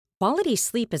Quality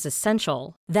sleep is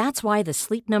essential. That's why the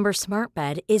Sleep Number Smart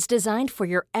Bed is designed for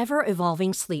your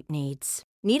ever-evolving sleep needs.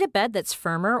 Need a bed that's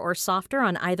firmer or softer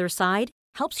on either side?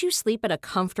 Helps you sleep at a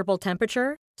comfortable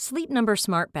temperature? Sleep Number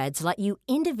Smart Beds let you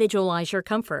individualize your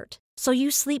comfort, so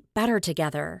you sleep better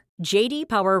together. J.D.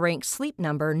 Power ranks Sleep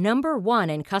Number number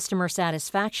 1 in customer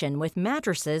satisfaction with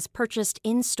mattresses purchased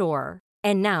in-store.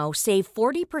 And now, save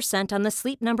 40% on the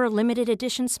Sleep Number Limited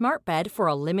Edition Smart Bed for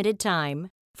a limited time.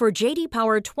 For J.D.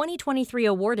 Power 2023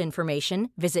 award information,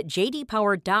 visit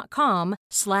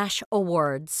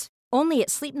jdpower.com/awards. Only at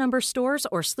Sleep Number stores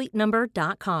or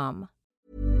sleepnumber.com.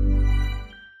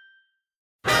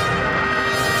 Ahí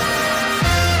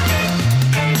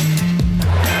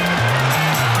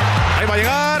va a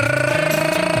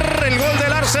llegar el gol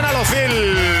del Arsenal.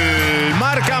 Ozil.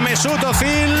 Marca Mesut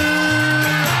Ozil.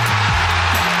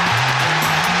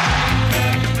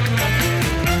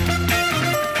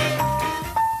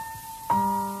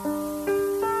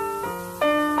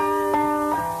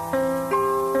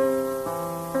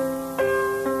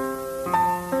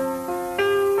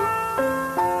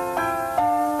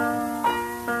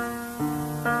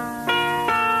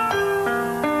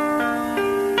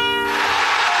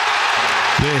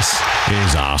 This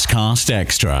is Arsecast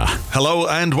Extra. Hello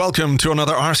and welcome to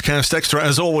another Arsecast Extra,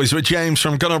 as always, with James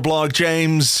from Gunner Blog.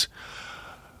 James.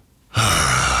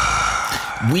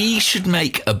 We should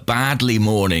make a Badly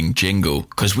Morning jingle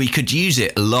because we could use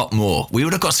it a lot more. We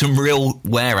would have got some real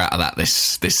wear out of that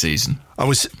this season. I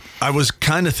was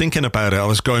kind of thinking about it. I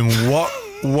was going,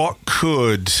 what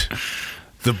could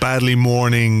the Badly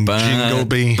Morning jingle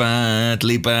be?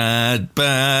 Badly bad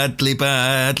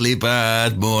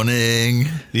morning.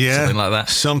 Yeah. Something like that.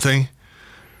 Something.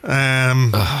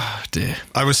 Oh, dear.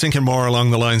 I was thinking more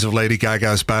along the lines of Lady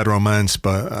Gaga's Bad Romance,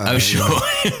 but... sure.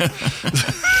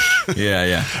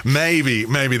 Yeah. Maybe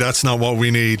that's not what we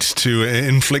need to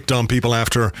inflict on people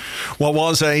after what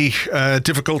was a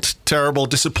difficult, terrible,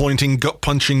 disappointing,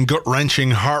 gut-punching,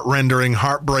 gut-wrenching, heart-rendering,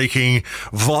 heartbreaking,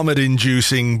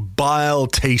 vomit-inducing,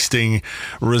 bile-tasting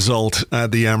result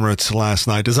at the Emirates last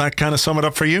night. Does that kind of sum it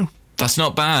up for you? That's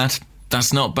not bad.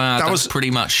 That's pretty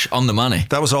much on the money.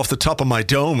 That was off the top of my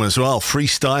dome as well,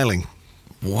 freestyling.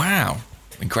 Wow.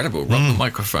 Incredible. Rock the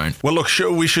microphone. Well, look,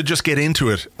 we should just get into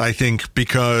it, I think,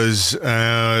 because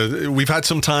we've had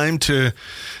some time to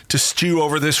stew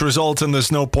over this result, and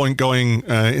there's no point going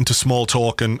into small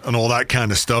talk and all that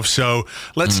kind of stuff. So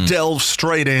let's delve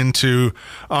straight into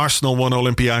Arsenal 1,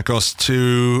 Olympiacos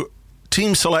 2.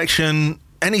 Team selection.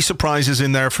 Any surprises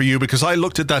in there for you? Because I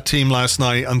looked at that team last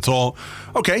night and thought,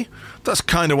 okay, that's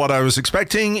kind of what I was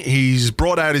expecting. He's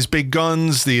brought out his big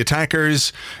guns, the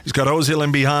attackers. He's got Ozil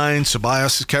in behind.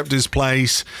 Ceballos has kept his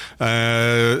place.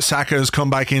 Saka has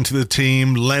come back into the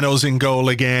team. Leno's in goal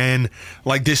again.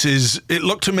 It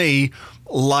looked to me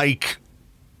like,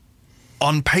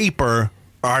 on paper,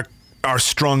 our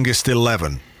strongest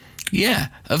 11. Yeah,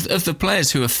 of the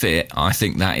players who are fit, I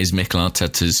think that is Mikel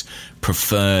Arteta's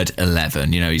preferred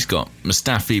 11. You know, he's got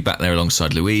Mustafi back there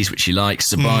alongside Luiz, which he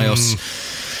likes. Ceballos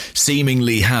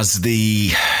seemingly has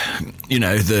he's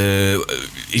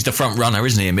the front runner,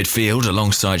 isn't he, in midfield,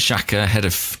 alongside Xhaka, ahead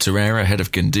of Torreira, ahead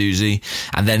of Guendouzi,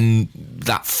 and then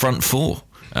that front four.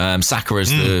 Saka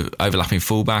as the overlapping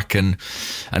fullback and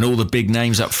all the big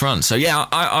names up front. So, yeah,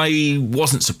 I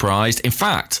wasn't surprised. In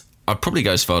fact, I'd probably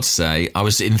go as far to say I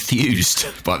was enthused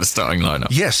by the starting lineup.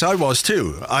 Yes, I was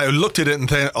too. I looked at it and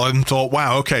thought,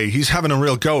 wow, okay, he's having a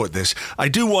real go at this. I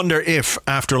do wonder if,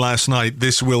 after last night,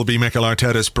 this will be Mikel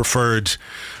Arteta's preferred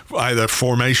either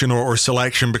formation or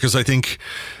selection, because I think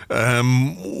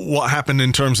what happened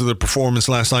in terms of the performance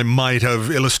last night might have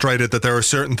illustrated that there are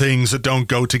certain things that don't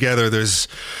go together.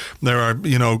 There are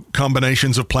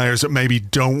combinations of players that maybe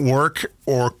don't work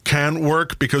or can't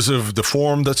work because of the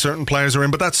form that certain players are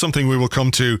in, but that's something we will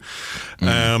come to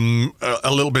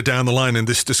a little bit down the line in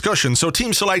this discussion. So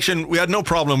team selection, we had no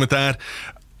problem with that.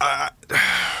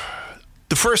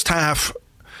 The first half,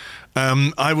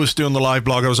 I was doing the live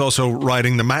blog. I was also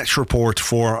writing the match report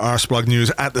for Arsblog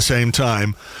News at the same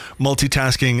time,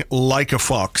 multitasking like a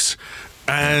fox,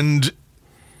 and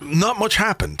not much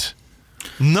happened.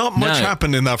 Not much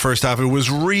happened in that first half. It was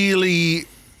really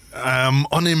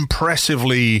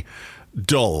unimpressively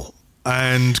dull,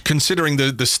 and considering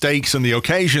the stakes and the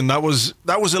occasion, that was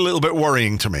a little bit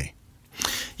worrying to me.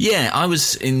 Yeah, I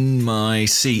was in my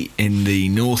seat in the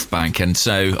North Bank, and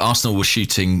so Arsenal were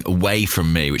shooting away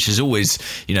from me, which is always,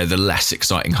 the less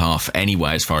exciting half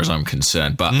anyway, as far as I'm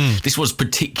concerned. But this was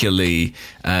particularly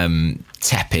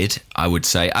tepid, I would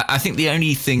say. I think the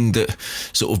only thing that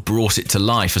sort of brought it to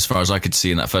life, as far as I could see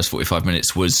in that first 45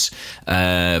 minutes, was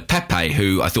Pepe,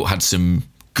 who I thought had some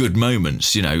good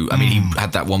moments, you know. I mean, he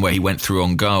had that one where he went through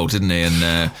on goal, didn't he,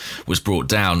 and was brought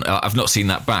down. I've not seen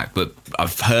that back, but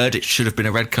I've heard it should have been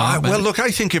a red card. Well, look,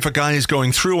 I think if a guy is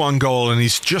going through on goal and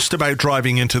he's just about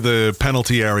driving into the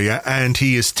penalty area and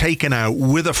he is taken out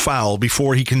with a foul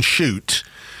before he can shoot,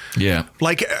 yeah,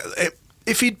 like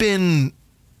if he'd been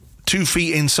 2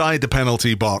 feet inside the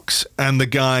penalty box and the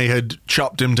guy had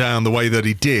chopped him down the way that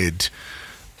he did,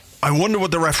 I wonder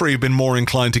would the referee have been more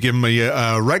inclined to give him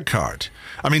a red card.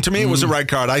 I mean, to me, it was a red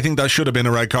card. I think that should have been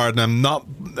a red card, and I'm not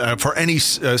for any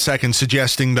second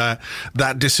suggesting that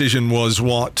that decision was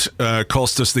what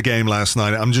cost us the game last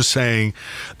night. I'm just saying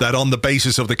that on the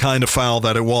basis of the kind of foul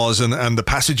that it was and the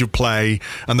passage of play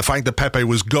and the fact that Pepe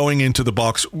was going into the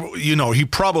box, you know, he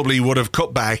probably would have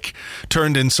cut back,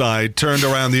 turned inside, turned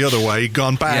around the other way,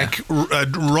 gone back,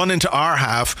 run into our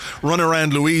half, run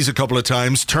around Luiz a couple of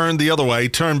times, turned the other way,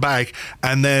 turned back,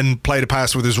 and then played a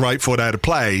pass with his right foot out of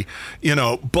play, you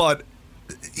know. But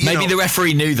maybe the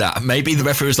referee knew that. Maybe the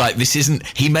referee was like, this isn't,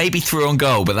 he may be through on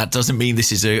goal, but that doesn't mean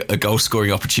this is a goal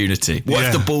scoring opportunity. What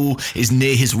if the ball is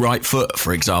near his right foot,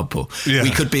 for example?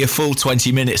 We could be a full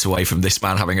 20 minutes away from this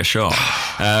man having a shot.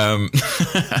 I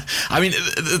mean,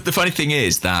 the funny thing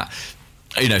is that,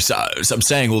 you know, so I'm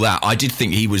saying all that. I did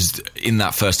think he was, in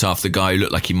that first half, the guy who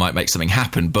looked like he might make something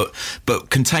happen. But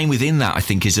contained within that, I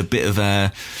think, is a bit of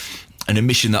an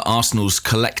admission that Arsenal's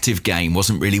collective game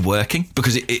wasn't really working,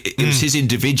 because it was his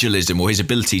individualism or his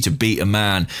ability to beat a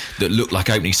man that looked like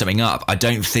opening something up. I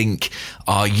don't think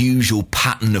our usual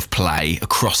pattern of play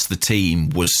across the team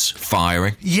was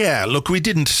firing. Yeah, look, we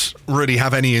didn't really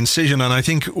have any incision, and I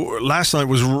think last night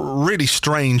was really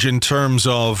strange in terms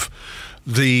of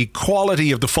the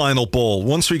quality of the final ball.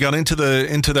 Once we got into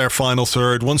their final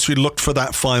third, once we looked for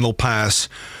that final pass,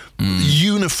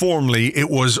 uniformly it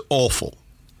was awful.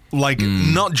 Like,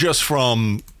 not just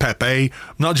from Pepe,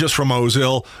 not just from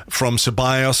Ozil, from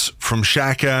Ceballos, from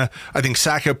Xhaka. I think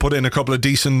Saka put in a couple of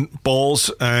decent balls,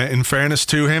 in fairness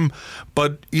to him.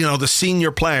 But, you know, the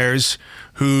senior players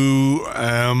who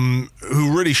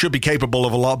really should be capable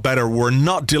of a lot better were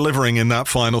not delivering in that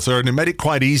final third, and it made it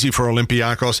quite easy for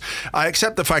Olympiacos. I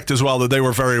accept the fact as well that they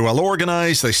were very well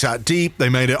organised. They sat deep. They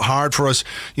made it hard for us,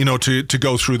 you know, to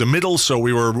go through the middle. So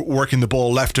we were working the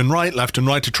ball left and right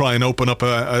to try and open up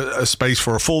a space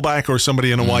for a fullback or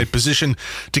somebody in a wide position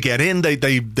to get in. They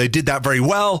did that very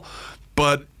well,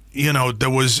 but you know, there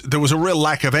was a real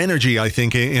lack of energy, I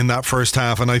think, in that first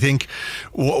half. And I think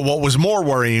what was more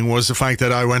worrying was the fact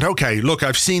that I went, okay, look,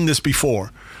 I've seen this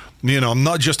before. You know,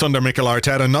 not just under Mikel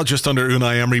Arteta, not just under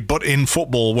Unai Emery, but in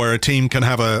football, where a team can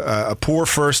have a poor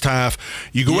first half.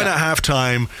 You go in at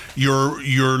halftime,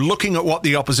 you're looking at what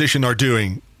the opposition are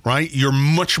doing, right? You're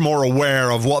much more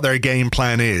aware of what their game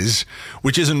plan is,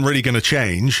 which isn't really going to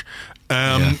change.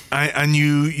 And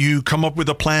you come up with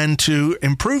a plan to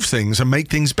improve things and make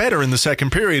things better in the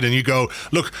second period. And you go,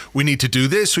 look, we need to do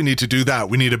this, we need to do that.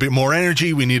 We need a bit more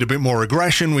energy, we need a bit more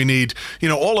aggression, we need, you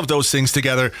know, all of those things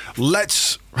together.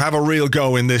 Let's have a real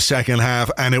go in this second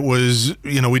half. And it was,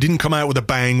 you know, we didn't come out with a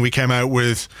bang. We came out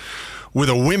with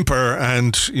a whimper,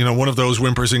 and, you know, one of those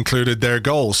whimpers included their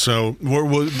goal. So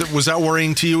was that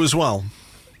worrying to you as well?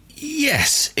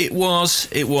 Yes, it was.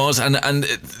 And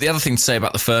the other thing to say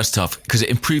about the first half, because it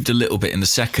improved a little bit in the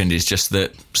second, is just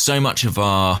that so much of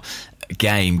our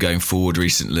game going forward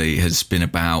recently has been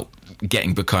about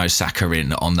getting Bukayo Saka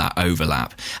in on that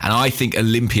overlap. And I think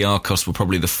Olympiacos were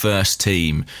probably the first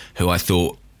team who I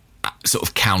thought sort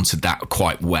of countered that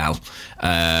quite well.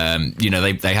 You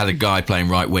know, they had a guy playing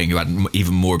right wing who had an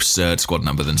even more absurd squad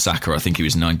number than Saka. I think he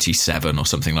was 97 or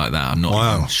something like that. I'm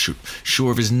not sure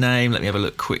of his name. Let me have a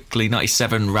look quickly.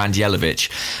 97,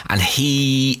 Randjelovic. And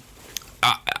he...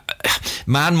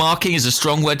 man marking is a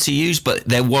strong word to use, but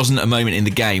there wasn't a moment in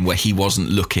the game where he wasn't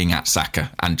looking at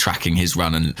Saka and tracking his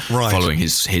run and following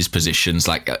his positions.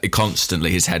 Like,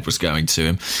 constantly his head was going to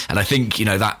him. And I think, you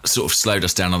know, that sort of slowed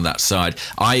us down on that side.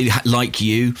 I, like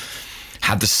you,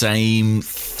 had the same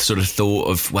sort of thought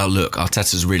of, well, look,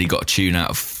 Arteta's really got a tune out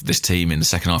of this team in the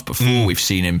second half before. We've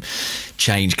seen him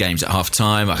change games at half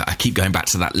time. I keep going back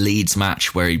to that Leeds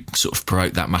match where he sort of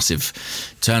provoked that massive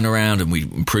turnaround and we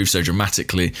improved so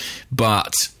dramatically.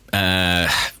 But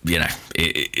you know,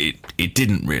 it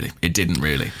didn't really. It didn't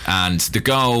really. And the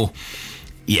goal,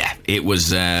 yeah, it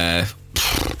was. I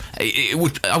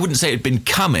wouldn't say it had been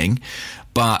coming,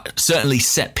 but certainly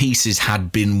set pieces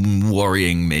had been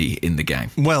worrying me in the game.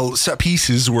 Well, set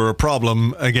pieces were a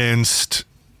problem against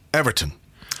Everton.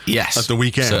 Yes, at the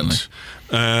weekend. Certainly.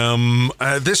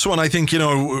 This one, I think,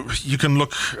 you can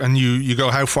look and you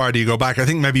go, how far do you go back? I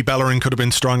think maybe Bellerin could have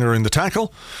been stronger in the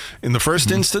tackle in the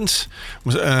first instance.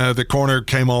 The corner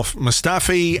came off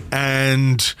Mustafi,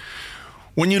 and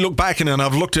when you look back and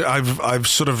I've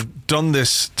sort of done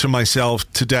this to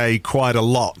myself today quite a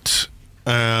lot.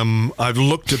 I've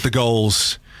looked at the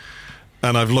goals,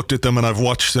 and I've looked at them and I've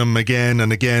watched them again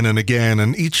and again and again.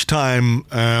 And each time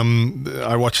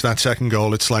I watch that second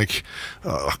goal, it's like,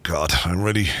 oh God, I'm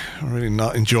really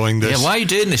not enjoying this. Yeah, why are you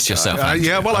doing this to yourself?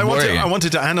 I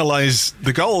wanted to analyse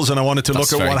the goals, and I wanted to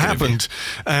look at what happened.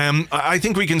 I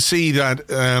think we can see that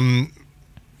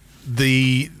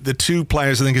the two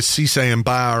players, I think it's Cisse and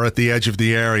Ba, are at the edge of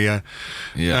the area.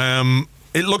 Yeah.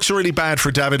 It looks really bad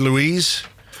for David Luiz,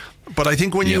 but I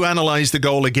think when you analyse the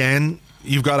goal again,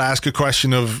 you've got to ask a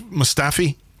question of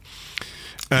Mustafi.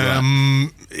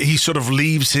 He sort of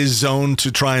leaves his zone to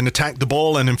try and attack the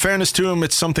ball, and in fairness to him,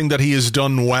 it's something that he has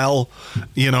done well.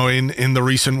 In the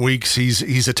recent weeks,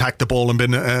 he's attacked the ball and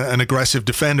been an aggressive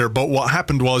defender. But what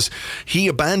happened was he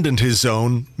abandoned his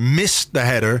zone, missed the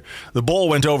header, the ball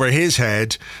went over his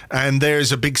head, and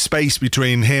there's a big space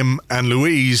between him and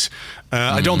Luiz.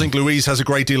 I don't think Luiz has a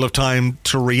great deal of time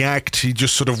to react. He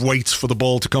just sort of waits for the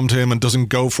ball to come to him and doesn't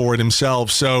go for it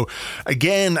himself. So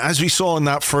again, as we saw in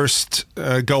that first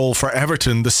goal for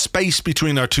Everton, the space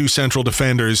between our two central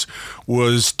defenders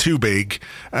was too big,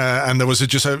 and there was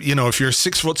if you're a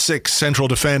 6'6" central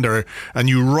defender and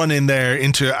you run in there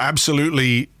into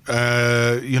absolutely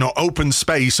open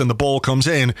space and the ball comes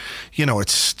in,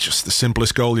 it's just the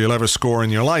simplest goal you'll ever score in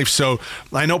your life. So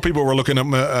I know people were looking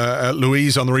at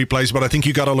Luiz on the replays, but I think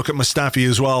you got to look at Mustafi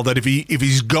as well, that if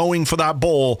he's going for that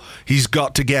ball, he's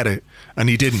got to get it, and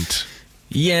he didn't.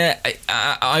 Yeah,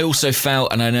 I also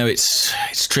felt, and I know it's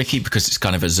tricky because it's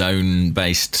kind of a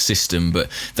zone-based system, but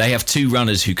they have two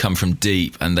runners who come from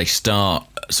deep, and they start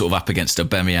sort of up against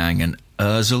Aubameyang and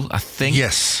Ozil, I think.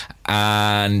 Yes.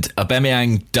 And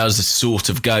Aubameyang does sort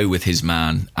of go with his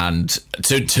man, and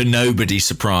to nobody's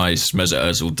surprise, Mesut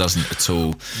Ozil doesn't at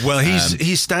all. Well,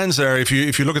 he stands there. If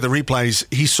you look at the replays,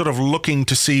 he's sort of looking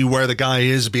to see where the guy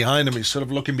is behind him. He's sort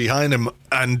of looking behind him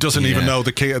and doesn't even know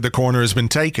the corner has been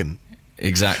taken.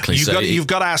 Exactly. You've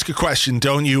got to ask a question,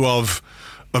 don't you, of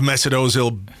Mesut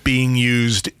Ozil being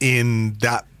used in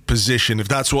that position, if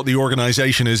that's what the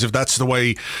organisation is, if that's the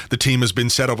way the team has been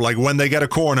set up. Like when they get a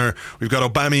corner, we've got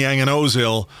Aubameyang and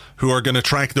Ozil who are going to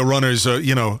track the runners.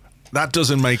 That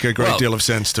doesn't make a great deal of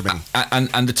sense to me.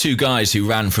 And the two guys who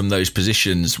ran from those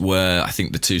positions were, I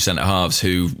think, the two centre-halves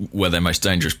who were their most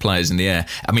dangerous players in the air.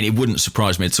 I mean, it wouldn't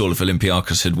surprise me at all if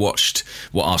Olympiacos had watched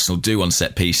what Arsenal do on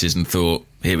set pieces and thought,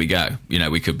 here we go,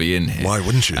 we could be in here. Why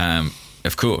wouldn't you?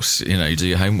 Of course, you do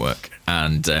your homework.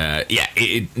 And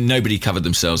nobody covered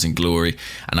themselves in glory.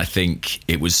 And I think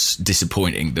it was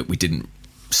disappointing that we didn't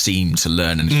seem to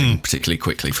learn anything particularly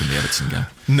quickly from the Everton game.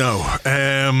 No,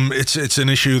 it's an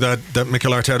issue that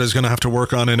Mikel Arteta is going to have to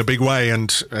work on in a big way,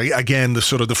 and again, the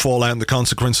sort of the fallout and the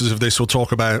consequences of this we'll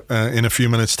talk about in a few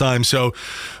minutes' time. So,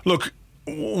 look,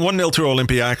 1-0 to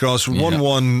Olympiacos,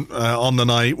 1-1 on the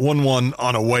night, 1-1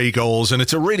 on away goals, and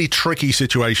it's a really tricky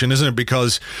situation, isn't it?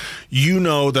 Because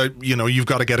that you've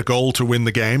got to get a goal to win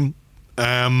the game,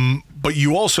 but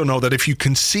you also know that if you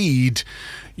concede,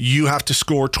 you have to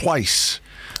score twice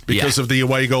because of the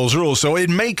away goals rule. So it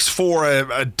makes for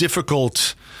a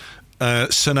difficult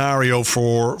scenario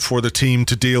for the team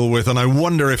to deal with, and I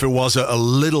wonder if it was a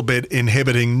little bit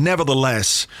inhibiting.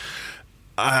 Nevertheless,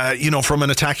 from an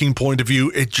attacking point of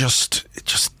view, it just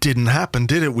didn't happen,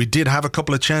 did it? We did have a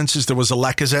couple of chances. There was a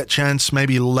Lacazette chance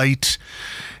maybe late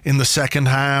in the second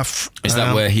half. Is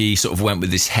that where he sort of went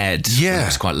with his head? Yeah, it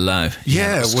was quite low.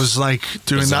 Yeah, it was like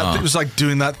doing bizarre. that. It was like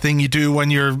doing that thing you do when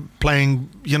you're playing,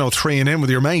 3-in with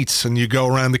your mates, and you go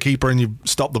around the keeper and you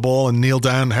stop the ball and kneel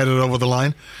down, head it over the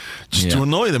line, just to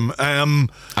annoy them. I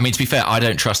mean, to be fair, I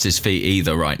don't trust his feet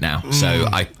either right now, so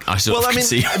I sort of can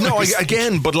see.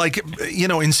 But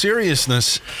in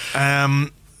seriousness,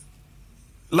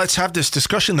 let's have this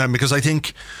discussion then, because I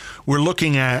think we're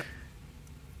looking at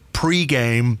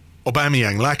pre-game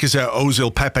Aubameyang, Lacazette,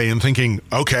 Ozil, Pepe, and thinking,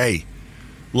 okay,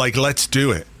 let's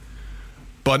do it.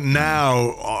 But now,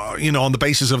 on the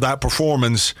basis of that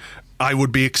performance, I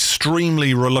would be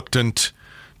extremely reluctant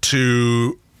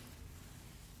to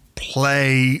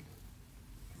play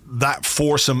that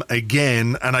foursome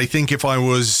again. And I think if I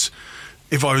was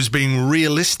being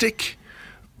realistic,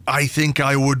 I think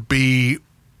I would be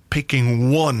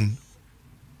picking one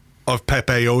of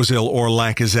Pepe, Ozil or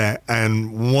Lacazette,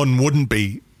 and one wouldn't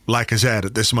be Lacazette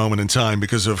at this moment in time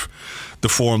because of the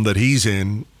form that he's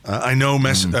in. I know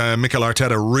Mikel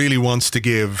Arteta really wants to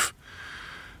give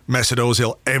Mesut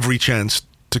Ozil every chance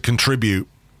to contribute,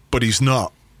 but he's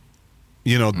not.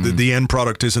 The end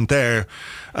product isn't there,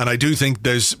 and I do think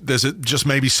there's just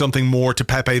maybe something more to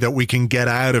Pepe that we can get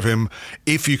out of him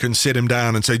if you can sit him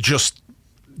down and say, just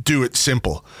do it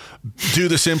simple. Do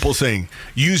the simple thing.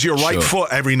 Use your right foot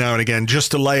every now and again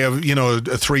just to lay a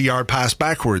 3-yard pass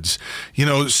backwards.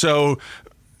 So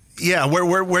yeah,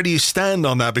 where do you stand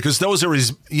on that? Because those are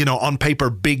his, on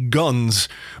paper, big guns,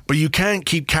 but you can't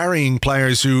keep carrying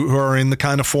players who are in the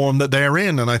kind of form that they're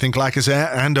in. And I think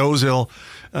Lacazette and Ozil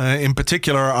in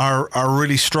particular are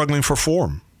really struggling for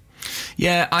form.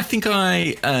 Yeah, I think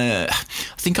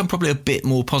I'm probably a bit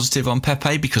more positive on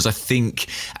Pepe, because I think,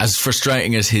 as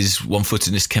frustrating as his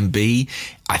one-footedness can be,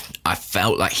 I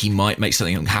felt like he might make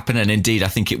something happen, and indeed I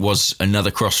think it was another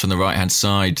cross from the right-hand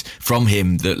side from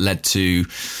him that led to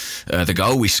the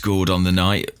goal we scored on the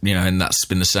night. And that's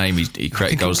been the same. He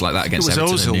created goals like that against Everton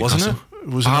and Newcastle.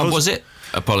 Wasn't it? Was it?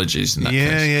 Apologies in that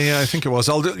case. Yeah, I think it was.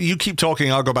 You keep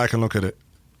talking, I'll go back and look at it.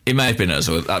 It may have been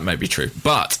Ozil, that may be true.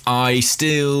 But I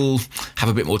still have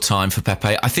a bit more time for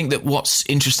Pepe. I think that what's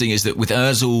interesting is that with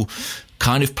Ozil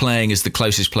kind of playing as the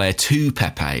closest player to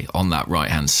Pepe on that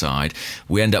right-hand side,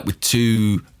 we end up with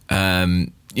two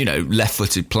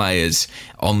left-footed players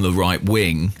on the right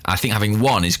wing. I think having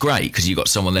one is great because you've got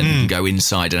someone then who can go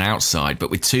inside and outside,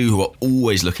 but with two who are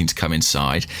always looking to come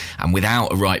inside and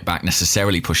without a right back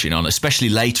necessarily pushing on, especially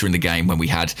later in the game when we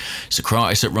had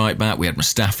Socrates at right back, we had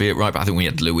Mustafi at right back, I think we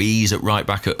had Luiz at right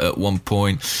back at one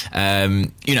point.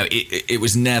 It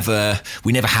was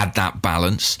we never had that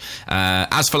balance.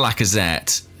 As for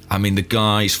Lacazette, I mean, the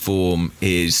guy's form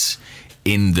is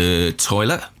in the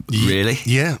toilet, really.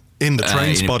 Yeah. In the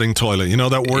train spotting toilet,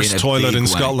 that worst toilet in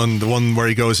Scotland, the one where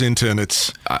he goes into and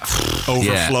it's overflowing.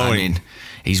 Yeah, I mean,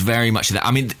 he's very much that.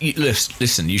 I mean,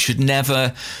 listen, you should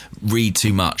never read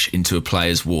too much into a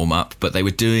player's warm-up, but they were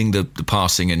doing the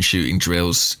passing and shooting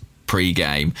drills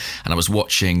pre-game, and I was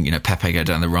watching, Pepe go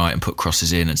down the right and put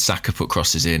crosses in, and Saka put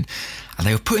crosses in, and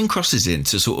they were putting crosses in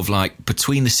to sort of like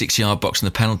between the 6-yard box and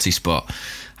the penalty spot.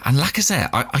 And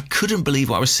Lacazette, I couldn't believe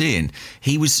what I was seeing.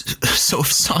 He was sort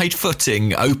of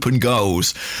side-footing open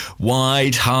goals,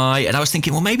 wide, high. And I was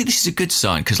thinking, well, maybe this is a good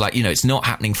sign because, it's not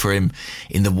happening for him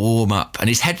in the warm-up. And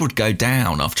his head would go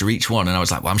down after each one. And I was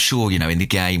like, well, I'm sure, in the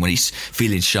game when he's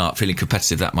feeling sharp, feeling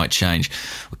competitive, that might change.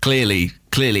 Well, clearly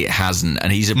it hasn't.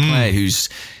 And he's a player who's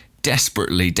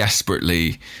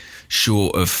desperately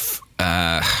short of...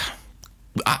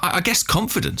 I guess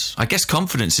confidence. I guess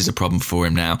confidence is a problem for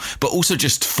him now, but also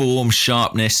just form,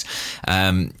 sharpness.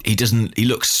 He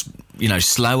looks,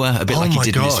 slower, a bit like he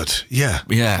did. Oh my God!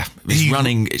 Yeah. He's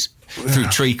running through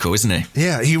treacle, isn't he?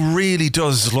 Yeah, he really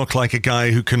does look like a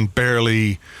guy who can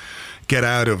barely get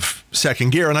out of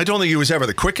second gear. And I don't think he was ever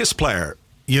the quickest player,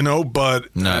 but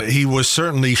he was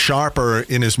certainly sharper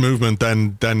in his movement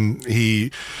than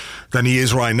he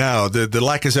is right now. The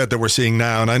Lacazette that we're seeing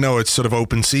now, and I know it's sort of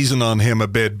open season on him a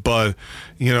bit, but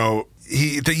you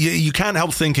can't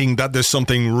help thinking that there's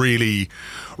something really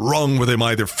wrong with him,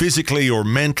 either physically or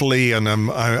mentally, and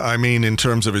I mean in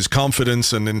terms of his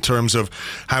confidence and in terms of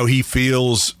how he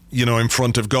feels, in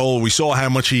front of goal. We saw how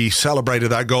much he celebrated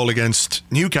that goal against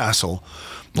Newcastle.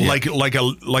 Yeah.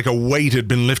 Like a weight had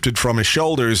been lifted from his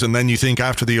shoulders, and then you think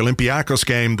after the Olympiacos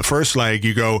game, the first leg,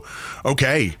 you go,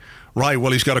 okay, right,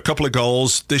 well, he's got a couple of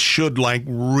goals. This should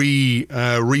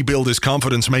rebuild his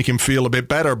confidence, make him feel a bit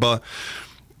better, but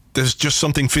there's just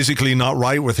something physically not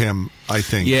right with him, I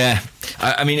think. Yeah,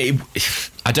 I mean,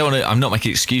 I'm not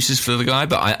making excuses for the guy,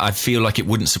 but I feel like it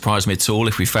wouldn't surprise me at all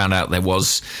if we found out there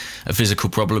was a physical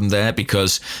problem there,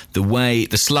 because the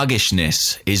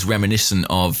sluggishness is reminiscent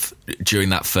of during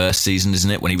that first season, isn't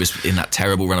it? When he was in that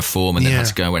terrible run of form and then had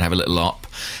to go and have a little op.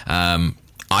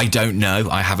 I don't know.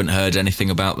 I haven't heard anything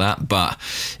about that, but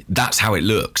that's how it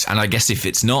looks. And I guess if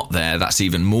it's not there, that's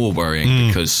even more worrying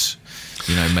because,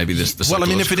 maybe the well, I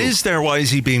mean, if it is there, why is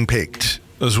he being picked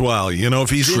as well? If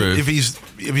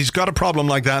he's got a problem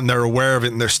like that and they're aware of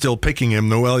it and they're still picking him,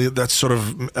 well, that's sort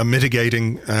of a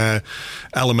mitigating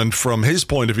element from his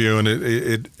point of view, and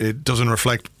it doesn't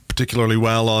reflect particularly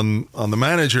well on the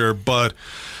manager, but.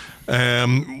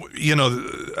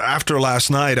 After last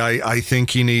night, I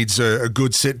think he needs a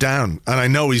good sit down, and I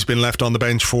know he's been left on the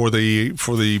bench for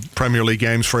the Premier League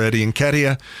games for Eddie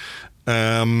Nketiah,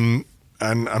 and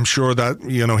I'm sure that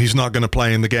he's not going to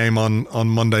play in the game on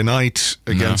Monday night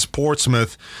against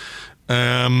Portsmouth.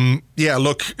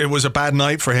 Look, it was a bad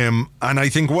night for him, and I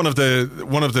think one of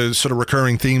the sort of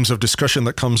recurring themes of discussion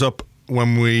that comes up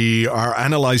when we are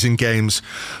analysing games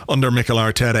under Mikel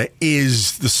Arteta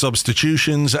is the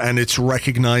substitutions, and it's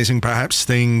recognising perhaps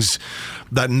things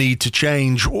that need to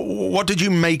change. What did you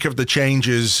make of the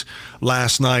changes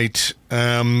last night?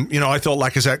 I thought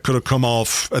Lacazette could have come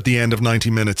off at the end of 90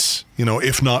 minutes,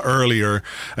 if not earlier,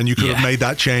 and you could have made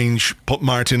that change, put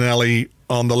Martinelli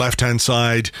on the left-hand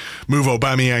side, move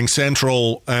Aubameyang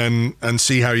central, and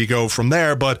see how you go from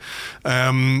there. But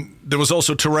there was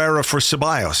also Torreira for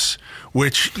Ceballos,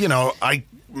 which,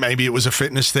 maybe it was a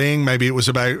fitness thing, maybe it was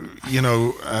about,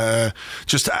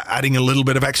 just adding a little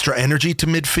bit of extra energy to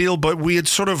midfield, but we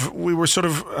were sort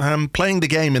of playing the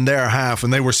game in their half,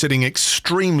 and they were sitting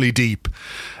extremely deep.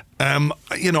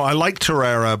 I like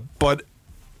Torreira, but,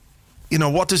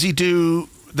 what does he do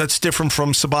that's different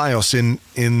from Ceballos in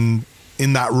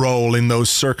that role, in those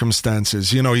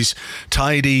circumstances? He's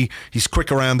tidy, he's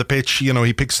quick around the pitch,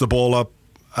 he picks the ball up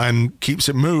and keeps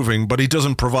it moving, but he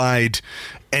doesn't provide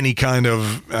any kind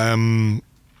of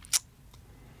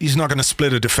he's not going to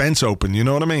split a defence open, you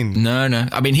know what I mean? No.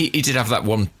 I mean, he did have that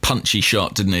one punchy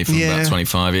shot, didn't he, from about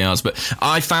 25 yards, but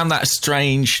I found that a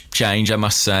strange change, I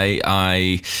must say.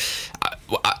 To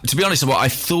be honest, what I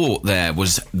thought there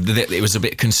was that it was a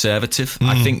bit conservative.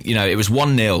 I think, it was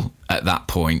 1-0 at that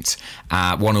point,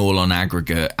 1-1 on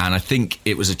aggregate, and I think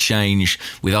it was a change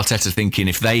with Arteta thinking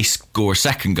if they score a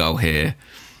second goal here,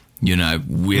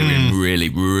 we're in really,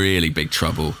 really big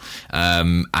trouble.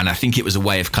 And I think it was a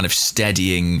way of kind of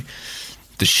steadying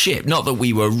the ship. Not that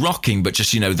we were rocking, but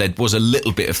just, there was a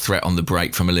little bit of threat on the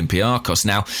break from Olympiacos.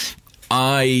 Now,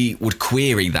 I would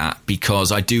query that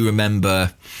because I do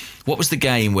remember... What was the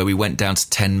game where we went down to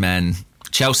 10 men?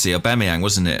 Chelsea, Aubameyang,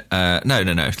 wasn't it? No,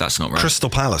 that's not right. Crystal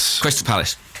Palace.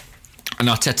 And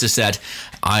Arteta said,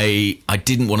 I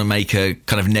didn't want to make a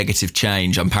kind of negative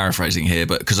change, I'm paraphrasing here,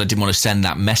 but because I didn't want to send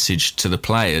that message to the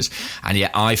players. And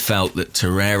yet I felt that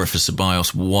Torreira for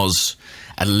Ceballos was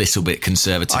a little bit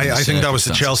conservative. I think that was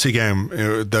the Chelsea game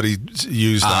that he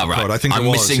used that right. code. I think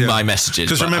I'm missing my messages.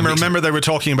 Because remember they were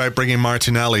talking about bringing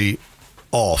Martinelli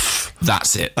off.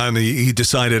 That's it. And he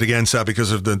decided against that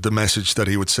because of the message that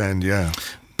he would send, yeah.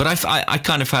 But I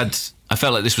kind of I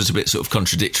felt like this was a bit sort of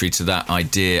contradictory to that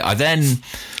idea. I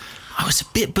was a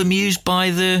bit bemused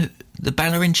by the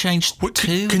Bellerin change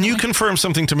too. Can you confirm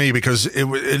something to me? Because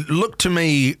it looked to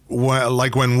me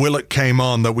like when Willock came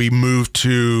on that we moved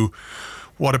to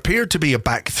what appeared to be a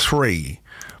back three.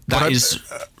 That is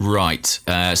right.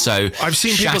 So I've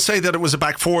seen people say that it was a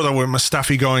back four, though, with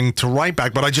Mustafi going to right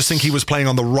back, but I just think he was playing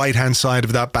on the right-hand side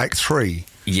of that back three.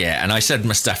 Yeah, and I said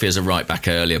Mustafi as a right back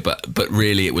earlier, but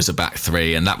really it was a back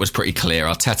three, and that was pretty clear.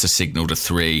 Arteta signalled a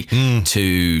 3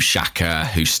 to Xhaka,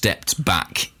 who stepped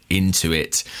back into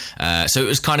it. So it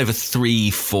was kind of a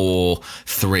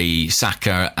 3-4-3.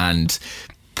 Saka and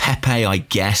Pepe, I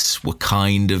guess, were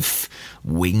kind of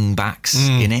wing backs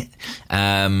in it.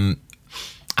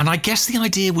 And I guess the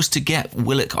idea was to get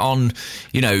Willock on,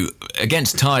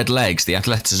 against tired legs. The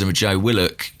athleticism of Joe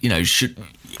Willock,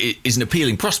 is an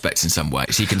appealing prospect in some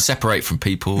ways. He can separate from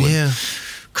people, and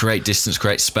create distance,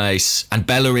 create space. And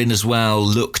Bellerin as well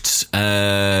looked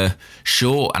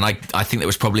short. And I think there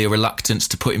was probably a reluctance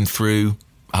to put him through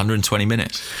 120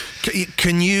 minutes.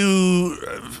 Can you,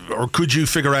 or could you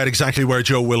figure out exactly where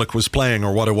Joe Willock was playing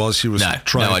or what it was he was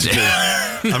trying to do?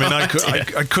 I mean,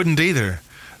 I couldn't either.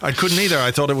 I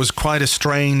thought it was quite a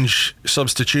strange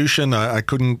substitution. I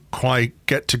couldn't quite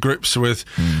get to grips with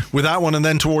that one. And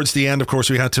then towards the end, of course,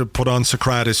 we had to put on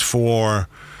Socrates for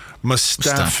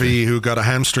Mustafi, who got a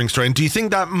hamstring strain. Do you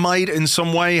think that might in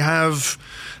some way have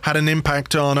had an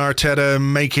impact on Arteta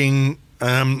making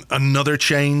another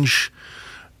change?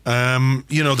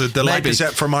 The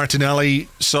Lacazette for Martinelli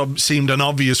sub seemed an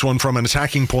obvious one from an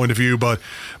attacking point of view, but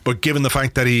given the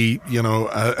fact that he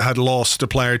had lost a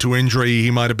player to injury, he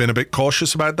might have been a bit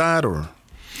cautious about that, or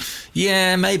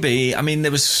yeah, maybe. I mean, there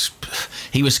was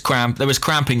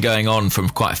cramping going on from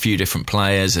quite a few different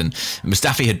players, and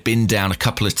Mustafi had been down a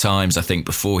couple of times, I think,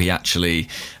 before he actually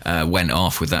went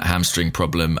off with that hamstring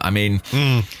problem. I mean,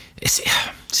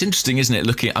 It's interesting, isn't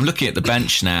it? I'm looking at the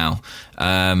bench now,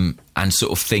 and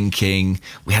sort of thinking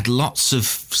we had lots of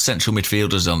central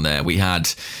midfielders on there. We had,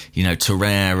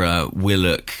 Torreira,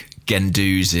 Willock,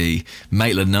 Guendouzi,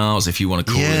 Maitland-Niles, if you want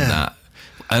to call him that.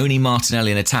 Only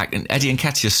Martinelli in attack, and Eddie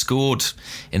Nketiah scored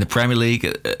in the Premier League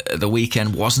at the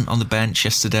weekend. Wasn't on the bench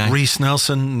yesterday. Reece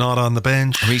Nelson not on the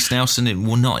bench.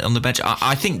 Not on the bench.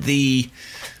 I think the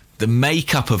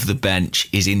makeup of the bench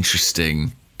is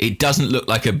interesting. It doesn't look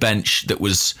like a bench that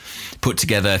was put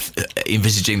together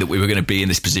envisaging that we were going to be in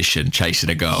this position, chasing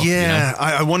a goal. Yeah,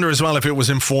 I wonder as well if it was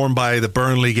informed by the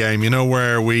Burnley game,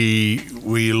 where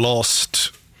we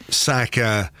lost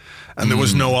Saka, and there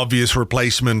was no obvious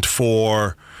replacement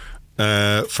for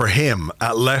him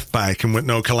at left back, and with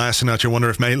no Kolasinac, I wonder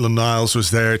if Maitland-Niles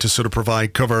was there to sort of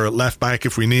provide cover at left back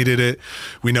if we needed it.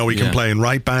 We know we can play in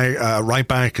right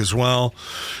back as well.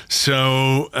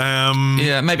 So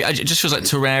maybe it just feels like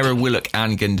Torreira, Willock,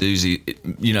 and Guendouzi.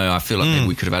 I feel like maybe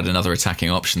we could have had another attacking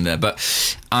option there, but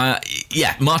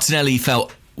Martinelli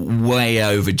felt way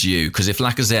overdue, because if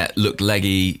Lacazette looked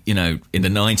leggy, in the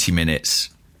 90 minutes.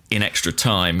 In extra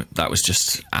time, that was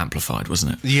just amplified,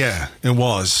 wasn't it? Yeah, it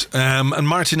was. And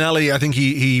Martinelli, I think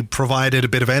he provided a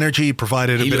bit of energy,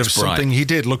 provided a bit of something. Bright. He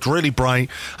did, looked really bright.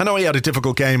 I know he had a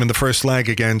difficult game in the first leg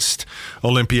against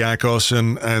Olympiacos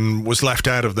and was left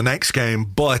out of the next game,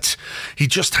 but he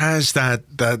just has that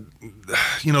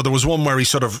there was one where he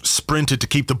sort of sprinted to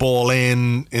keep the ball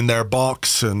in their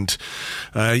box, and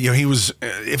he was,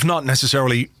 if not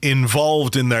necessarily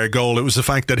involved in their goal, it was the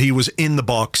fact that he was in the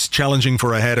box challenging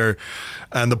for a header,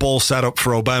 and the ball set up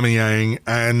for Aubameyang,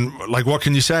 and what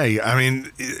can you say? I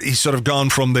mean, he's sort of gone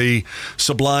from the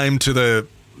sublime to the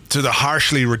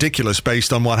harshly ridiculous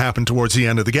based on what happened towards the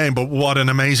end of the game. But what an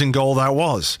amazing goal that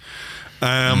was!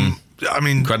 I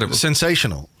mean, incredible,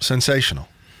 sensational.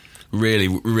 Really,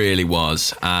 really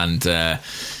was. And,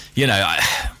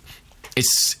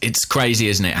 it's crazy,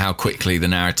 isn't it, how quickly the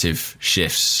narrative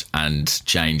shifts and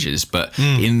changes. But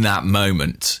in that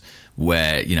moment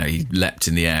where, he leapt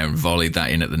in the air and volleyed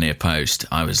that in at the near post,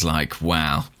 I was like,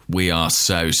 wow, we are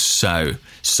so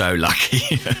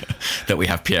lucky that we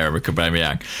have Pierre-Emerick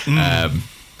Aubameyang.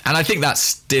 And I think that's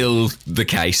still the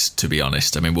case, to be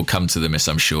honest. I mean, we'll come to the miss,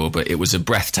 I'm sure, but it was a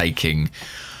breathtaking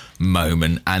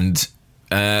moment. And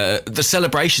the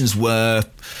celebrations were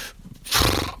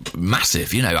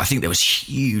massive. I think there was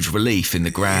huge relief in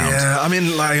the ground. Yeah, I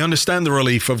mean, I understand the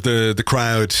relief of the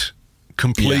crowd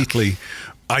completely. Yeah.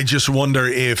 I just wonder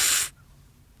if,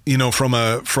 from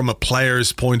a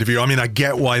player's point of view, I mean, I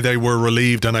get why they were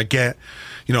relieved, and I get,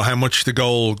 how much the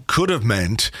goal could have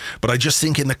meant, but I just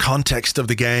think in the context of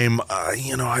the game,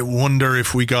 I wonder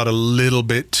if we got a little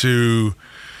bit too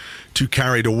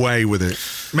carried away with it.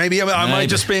 Maybe am I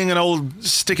just being an old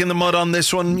stick in the mud on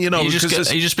this one? Are you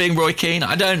just being Roy Keane?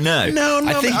 I don't know. No.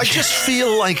 I just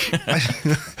feel like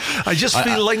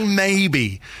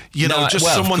maybe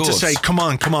someone to say, come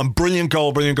on, brilliant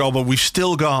goal, but we've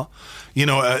still got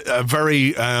a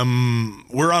very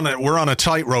we're on a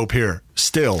tightrope here.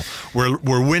 Still,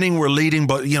 we're winning, we're leading,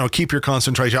 but keep your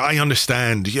concentration. I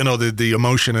understand, the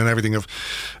emotion and everything of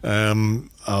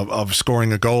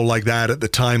scoring a goal like that at the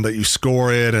time that you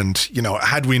score it, and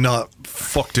had we not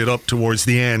fucked it up towards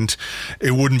the end,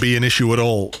 it wouldn't be an issue at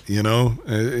all. We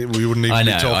wouldn't even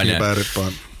be talking about it.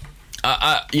 But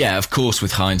yeah, of course,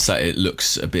 with hindsight, it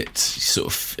looks a bit sort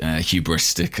of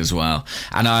hubristic as well.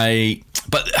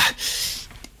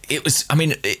 It was, I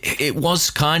mean, it was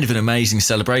kind of an amazing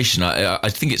celebration. I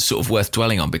think it's sort of worth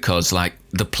dwelling on, because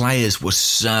the players were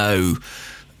so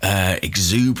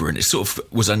exuberant. It sort of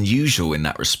was unusual in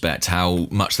that respect, how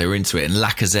much they were into it. And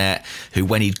Lacazette, who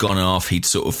when he'd gone off, he'd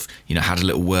sort of, had a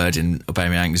little word in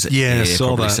Aubameyang's ear,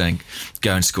 probably saying,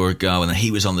 go and score a goal. And then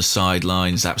he was on the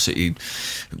sidelines, absolutely,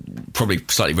 probably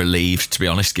slightly relieved, to be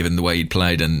honest, given the way he'd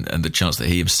played and the chance that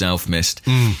he himself missed.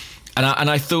 And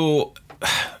I thought,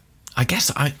 I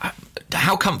guess,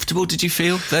 how comfortable did you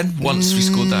feel then once we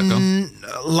scored that goal?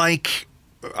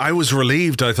 I was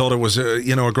relieved. I thought it was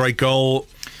a great goal.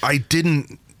 I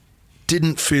didn't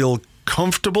feel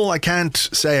comfortable. I can't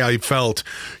say I felt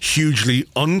hugely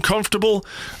uncomfortable,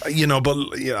 but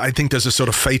I think there's a sort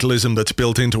of fatalism that's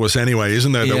built into us anyway,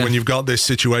 isn't there? Yeah. That when you've got this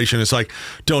situation, it's like,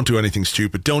 don't do anything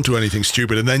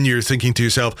stupid. And then you're thinking to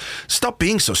yourself, stop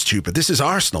being so stupid. This is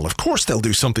Arsenal. Of course they'll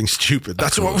do something stupid.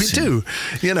 That's what we do.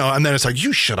 And then it's like,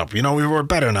 you shut up. We were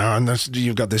better now. And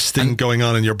you've got this thing going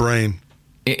on in your brain.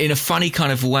 In a funny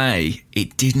kind of way,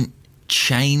 it didn't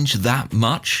change that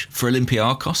much for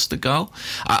Olympiacos, the goal.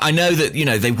 I know that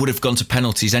they would have gone to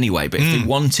penalties anyway, but if they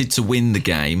wanted to win the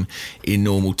game in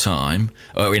normal time,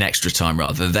 or in extra time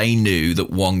rather, they knew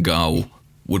that one goal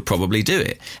would probably do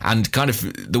it. And kind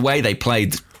of the way they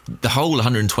played the whole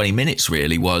 120 minutes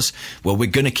really was, well, we're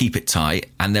going to keep it tight,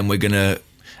 and then we're going to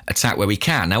attack where we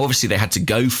can. Now obviously they had to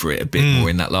go for it a bit more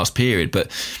in that last period, but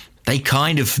they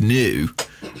kind of knew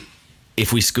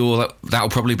if we score, that'll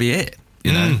probably be it.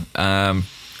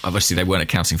 Obviously they weren't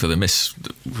accounting for the miss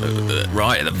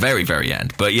right at the very, very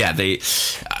end. But yeah, the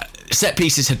set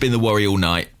pieces had been the worry all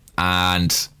night,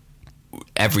 and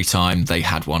every time they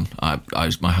had one,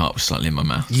 my heart was slightly in my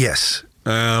mouth. Yes.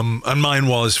 And mine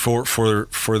was for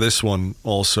this one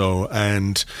also,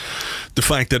 and the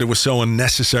fact that it was so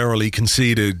unnecessarily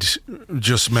conceded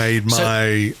just made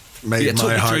my made talk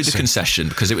my me heart through the sing. concession,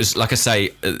 because it was, like I say,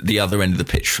 at the other end of the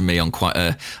pitch for me on quite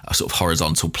a sort of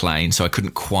horizontal plane, so I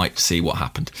couldn't quite see what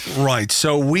happened. Right,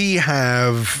 so we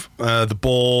have the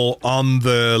ball on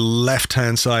the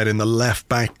left-hand side in the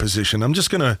left-back position. I'm just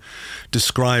going to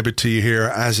describe it to you here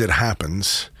as it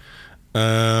happens.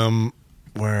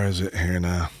 Where is it here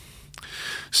now?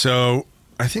 So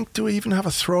I think, do we even have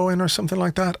a throw-in or something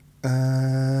like that?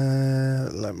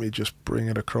 Let me just bring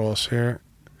it across here.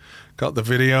 Got the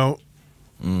video.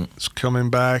 It's coming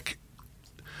back.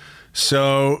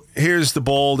 So here's the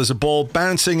ball. There's a ball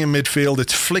bouncing in midfield.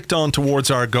 It's flicked on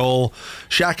towards our goal.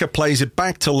 Xhaka plays it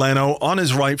back to Leno on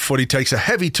his right foot. He takes a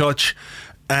heavy touch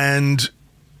and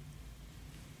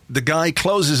the guy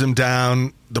closes him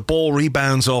down. The ball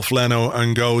rebounds off Leno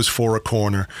and goes for a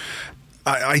corner.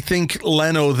 I think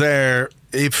Leno there,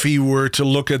 if he were to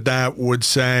look at that, would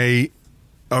say,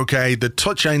 okay, the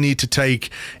touch I need to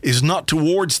take is not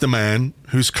towards the man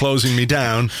who's closing me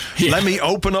down. Yeah. Let me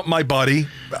open up my body.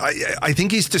 I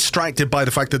think he's distracted by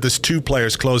the fact that there's two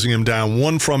players closing him down,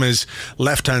 one from his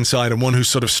left-hand side and one who's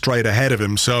sort of straight ahead of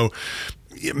him. So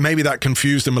maybe that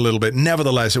confused him a little bit.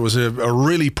 Nevertheless, it was a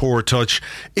really poor touch.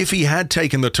 If he had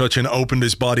taken the touch and opened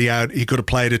his body out, he could have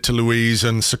played it to Luiz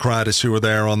and Socrates, who were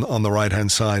there on the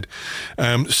right-hand side.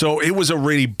 So it was a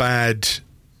really bad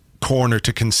corner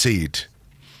to concede.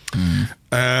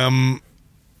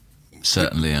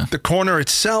 Certainly, yeah. The corner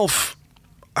itself,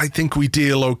 I think we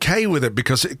deal okay with it,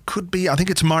 because it could be, I think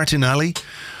it's Martinelli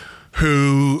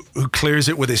who clears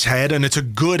it with his head, and it's a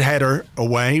good header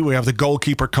away. We have the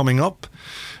goalkeeper coming up.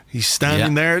 He's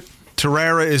standing there.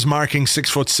 Torreira is marking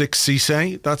 6'6"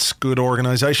 Cisse. That's good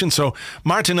organisation. So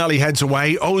Martinelli heads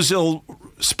away. Ozil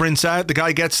sprints out. The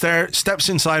guy gets there, steps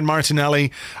inside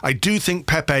Martinelli. I do think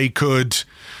Pepe could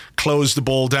close the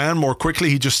ball down more quickly.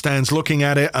 He just stands looking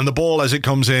at it, and the ball as it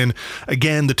comes in,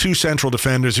 again, the two central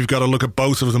defenders, you've got to look at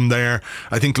both of them there.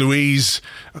 I think Luiz,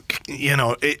 he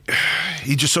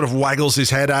just sort of waggles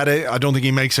his head at it. I don't think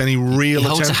he makes any real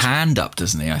attempt. He holds a hand up,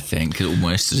 doesn't he? I think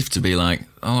almost as if to be like,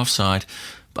 offside.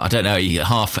 But I don't know. He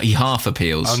half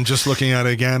appeals. I'm just looking at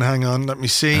it again. Hang on, let me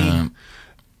see.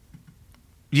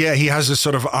 Yeah, he has this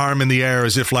sort of arm in the air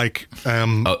as if like...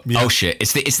 oh shit.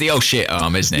 It's the oh shit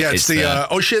arm, isn't it? Yeah, it's the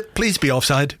oh shit, please be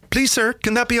offside. Please, sir,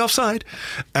 can that be offside?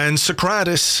 And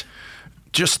Socrates,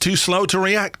 just too slow to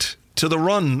react to the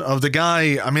run of the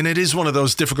guy. I mean, it is one of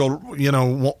those difficult,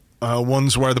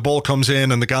 ones where the ball comes in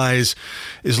and the guy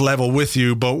is level with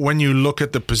you. But when you look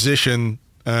at the position...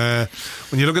 that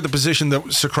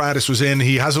Socrates was in,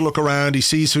 he has a look around, he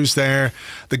sees who's there,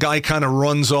 the guy kind of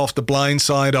runs off the blind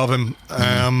side of him.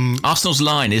 Arsenal's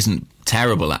line isn't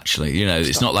terrible, actually.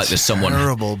 It's not like there's someone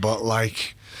terrible, but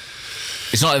like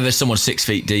it's not like there's someone 6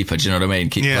 feet deeper, do you know what I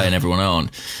mean? Keep playing everyone on.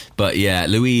 But yeah,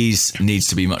 Luiz needs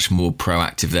to be much more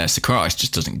proactive there. Socrates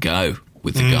just doesn't go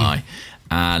with the guy,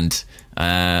 and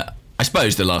I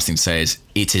suppose the last thing to say is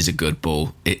it is a good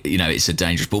ball. It's a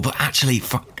dangerous ball. But actually,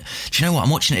 do you know what? I'm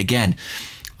watching it again.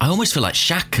 I almost feel like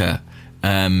Xhaka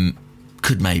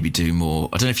could maybe do more.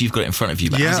 I don't know if you've got it in front of you.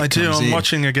 But yeah, I do. I'm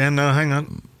watching again now. Hang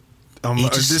on.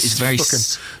 This is very fucking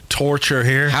torture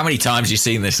here. How many times have you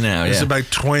seen this now? It's about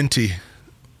 20.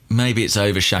 Maybe it's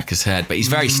over Xhaka's head, but he's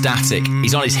very static.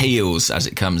 He's on his heels as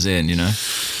it comes in,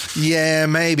 Yeah,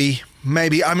 maybe.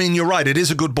 I mean, you're right. It is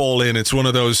a good ball in. It's one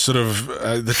of those sort of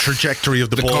the trajectory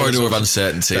of the ball. The corridor of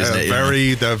uncertainty, isn't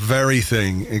it? The very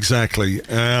thing, exactly.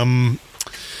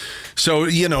 So,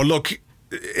 look,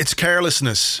 it's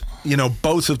carelessness.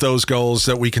 Both of those goals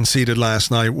that we conceded last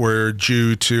night were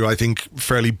due to, I think,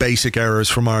 fairly basic errors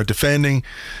from our defending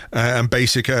and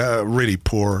basic, really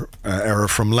poor error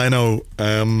from Leno.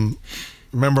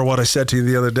 Remember what I said to you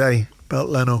the other day about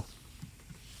Leno?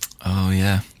 Oh,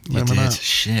 yeah. You did. That?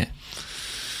 Shit.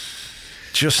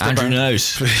 Just Andrew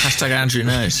knows. Hashtag Andrew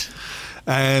knows.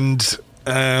 And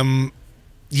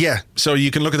so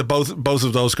you can look at both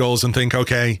of those goals and think,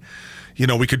 okay,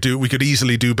 we could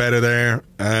easily do better there.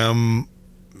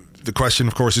 The question,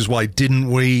 of course, is why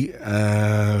didn't we?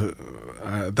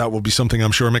 That will be something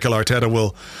I'm sure Mikel Arteta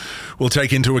will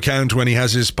take into account when he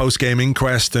has his post-game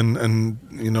inquest and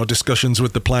discussions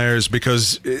with the players,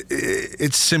 because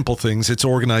it's simple things. It's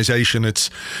organisation. It's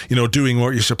doing what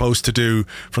you're supposed to do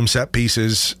from set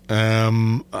pieces.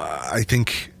 I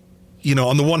think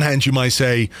on the one hand you might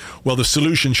say, well, the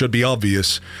solution should be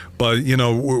obvious, but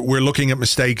we're looking at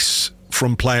mistakes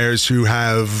from players who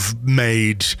have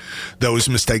made those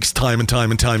mistakes time and time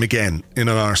and time again in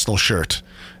an Arsenal shirt.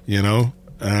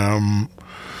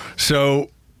 So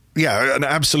yeah, an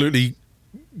absolutely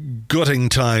gutting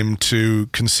time to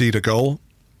concede a goal.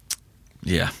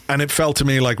 Yeah. And it felt to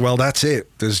me like, well, that's it.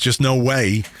 There's just no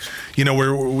way. You know,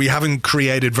 we haven't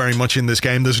created very much in this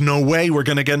game. There's no way we're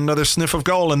going to get another sniff of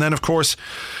goal. And then, of course,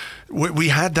 we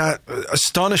had that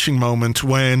astonishing moment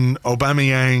when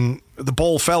Aubameyang, the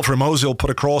ball fell for him. Ozil put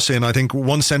a cross in. I think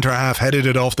one centre-half headed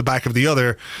it off the back of the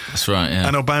other. That's right, yeah.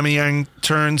 And Aubameyang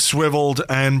turned, swiveled,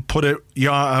 and put it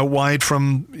wide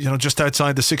from, just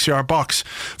outside the 6-yard box.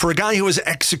 For a guy who has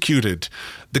executed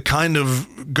the kind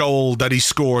of goal that he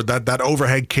scored, that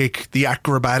overhead kick, the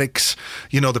acrobatics,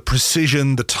 the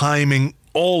precision, the timing,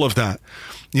 all of that,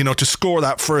 to score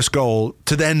that first goal,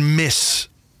 to then miss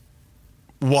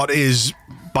what is,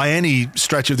 by any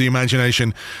stretch of the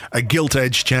imagination, a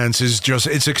gilt-edged chance is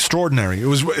it's extraordinary. It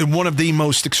was one of the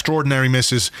most extraordinary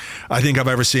misses I think I've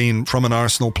ever seen from an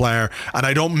Arsenal player. And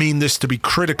I don't mean this to be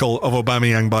critical of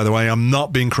Aubameyang, by the way. I'm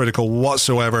not being critical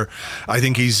whatsoever. I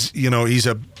think he's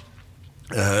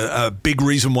a big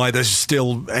reason why there's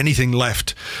still anything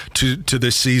left to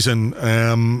this season.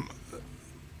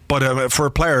 But for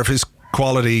a player of his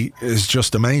quality, is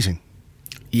just amazing.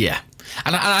 Yeah.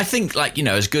 And I think,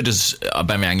 as good as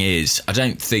Aubameyang is, I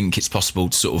don't think it's possible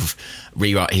to sort of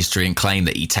rewrite history and claim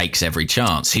that he takes every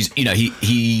chance.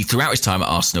 He throughout his time at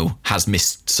Arsenal has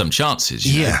missed some chances,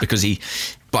 because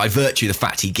by virtue of the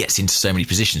fact he gets into so many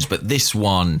positions. But this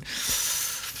one,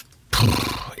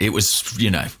 it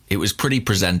was pretty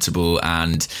presentable,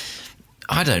 and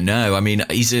I don't know. I mean,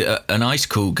 he's an ice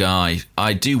cool guy.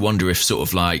 I do wonder if sort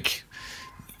of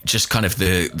just kind of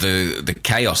the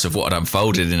chaos of what had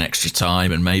unfolded in extra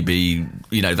time, and maybe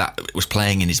that was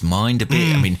playing in his mind a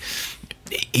bit. I mean,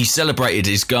 he celebrated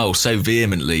his goal so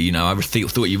vehemently. I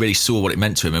thought you really saw what it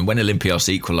meant to him. And when Olympiacos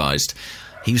equalised,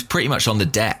 he was pretty much on the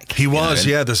deck. He was,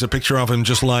 yeah. There's a picture of him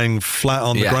just lying flat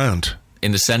on the ground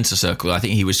in the centre circle. I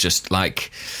think he was just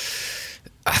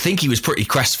he was pretty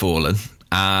crestfallen.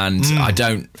 And I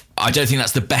don't think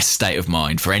that's the best state of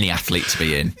mind for any athlete to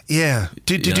be in. Yeah.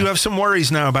 Did you have some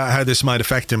worries now about how this might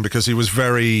affect him? Because he was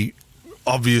very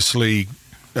obviously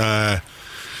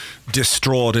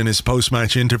distraught in his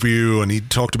post-match interview, and he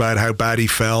talked about how bad he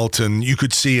felt, and you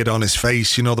could see it on his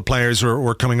face. The players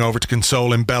were coming over to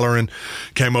console him. Bellerin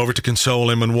came over to console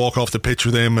him and walk off the pitch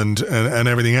with him and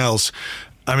everything else.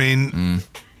 I mean,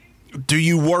 do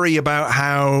you worry about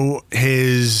how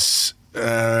this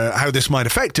might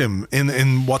affect him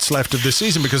in what's left of this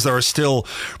season, because there are still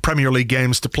Premier League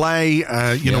games to play?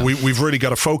 We've really got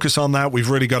to focus on that. We've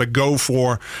really got to go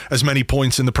for as many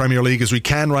points in the Premier League as we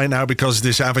can right now, because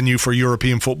this avenue for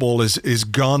European football is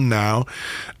gone now.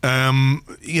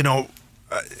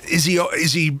 Is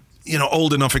he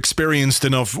old enough, experienced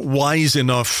enough, wise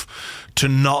enough to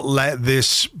not let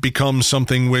this become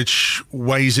something which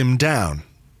weighs him down?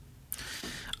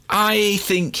 I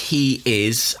think he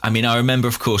is. I mean, I remember,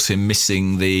 of course, him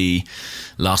missing the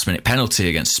last-minute penalty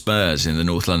against Spurs in the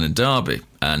North London derby.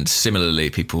 And similarly,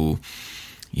 people,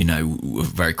 were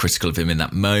very critical of him in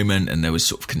that moment, and there was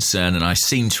sort of concern. And I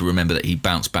seem to remember that he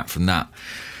bounced back from that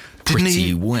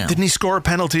pretty well. Didn't he score a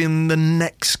penalty in the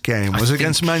next game? Was it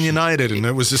against Man United? And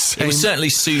it was the same. It was certainly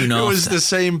soon after. It was the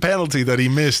same penalty that he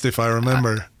missed, if I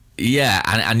remember. Yeah,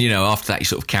 and after that he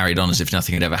sort of carried on as if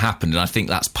nothing had ever happened, and I think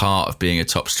that's part of being a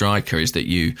top striker, is that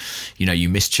you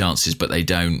miss chances but they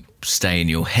don't stay in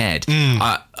your head.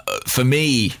 For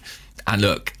me, and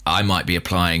look, I might be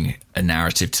applying a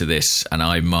narrative to this, and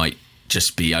I might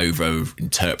just be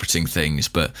over-interpreting things,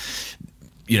 but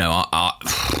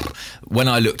when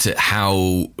I looked at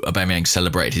how Aubameyang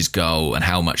celebrated his goal and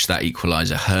how much that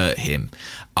equaliser hurt him,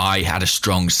 I had a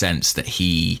strong sense that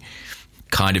he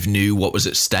kind of knew what was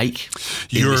at stake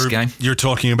in this game. You're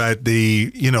talking about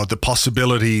the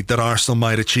possibility that Arsenal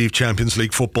might achieve Champions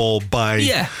League football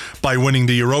by winning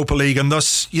the Europa League, and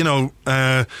thus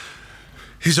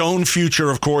his own future,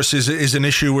 of course, is an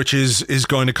issue which is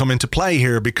going to come into play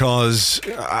here, because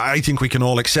I think we can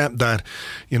all accept that,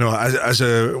 as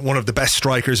one of the best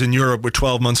strikers in Europe with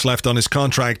 12 months left on his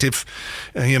contract, if,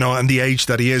 and the age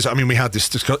that he is. I mean, we had this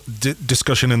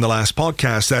discussion in the last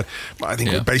podcast that I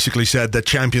think we basically said that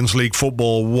Champions League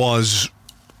football was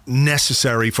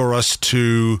necessary for us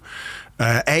to,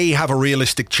 A, have a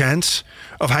realistic chance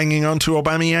of hanging on to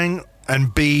Aubameyang,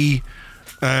 and B,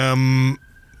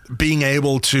 being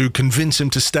able to convince him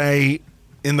to stay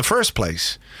in the first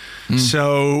place.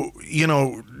 So,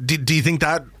 do you think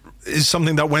that is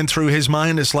something that went through his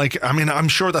mind? It's I'm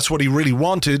sure that's what he really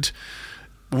wanted,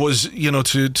 was,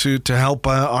 to help,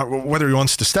 whether he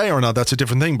wants to stay or not, that's a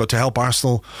different thing, but to help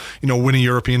Arsenal, win a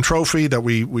European trophy that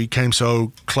we came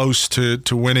so close to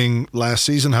winning last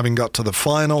season, having got to the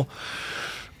final.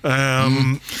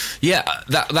 Yeah,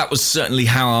 that was certainly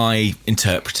how I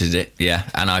interpreted it, yeah.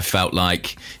 And I felt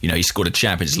like, he scored a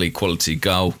Champions League quality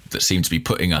goal that seemed to be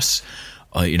putting us,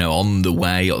 on the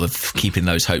way, or keeping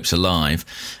those hopes alive.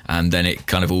 And then it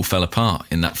kind of all fell apart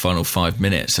in that final 5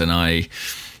 minutes. And I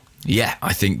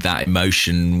think that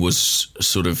emotion was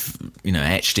sort of,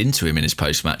 etched into him in his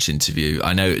post-match interview.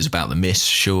 I know it was about the miss,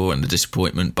 sure, and the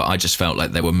disappointment, but I just felt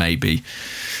like there were maybe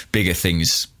bigger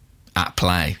things at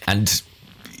play. And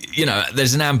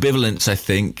there's an ambivalence, I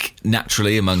think,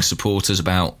 naturally among supporters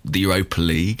about the Europa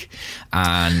League.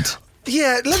 And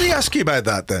yeah, let me ask you about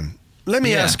that then.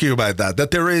 That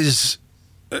there is,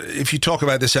 if you talk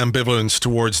about this ambivalence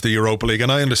towards the Europa League,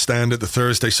 and I understand it, the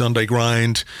Thursday-Sunday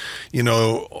grind,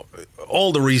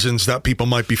 all the reasons that people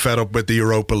might be fed up with the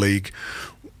Europa League.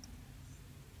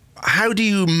 How do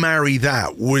you marry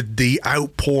that with the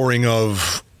outpouring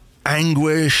of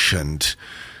anguish and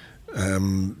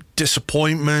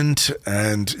disappointment,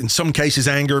 and in some cases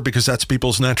anger, because that's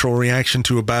people's natural reaction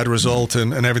to a bad result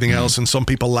and everything else, and some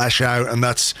people lash out, and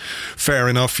that's fair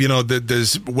enough.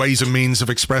 There's ways and means of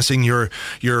expressing your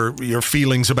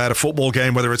feelings about a football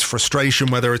game, whether it's frustration,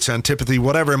 whether it's antipathy,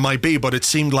 whatever it might be. But it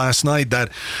seemed last night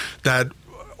that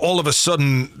all of a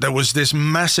sudden there was this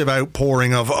massive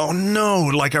outpouring of, oh no,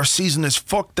 like our season is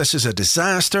fucked, this is a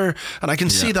disaster. And I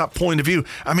can see that point of view.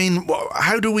 I mean,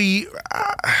 how do we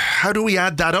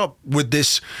add that up with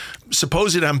this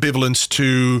supposed ambivalence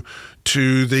to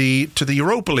the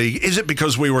Europa League? Is it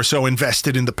because we were so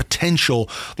invested in the potential,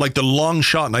 like the long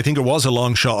shot, and I think it was a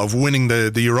long shot, of winning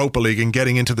the Europa League and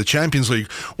getting into the Champions League?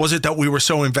 Was it that we were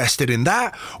so invested in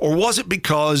that, or was it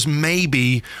because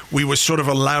maybe we were sort of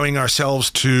allowing ourselves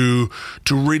to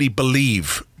really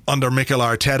believe under Mikel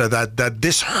Arteta that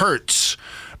this hurts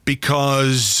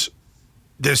because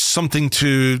there's something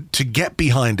to get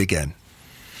behind again?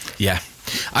 Yeah,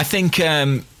 I think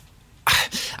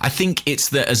it's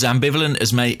that, as ambivalent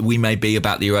as we may be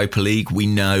about the Europa League, we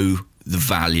know the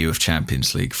value of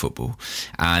Champions League football,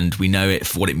 and we know it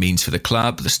for what it means for the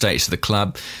club, the status of the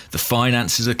club, the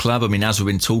finances of the club. I mean, as we've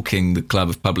been talking, the club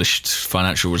have published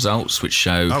financial results which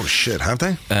show... Oh shit, have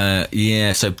they?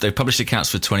 Yeah, so they've published accounts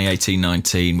for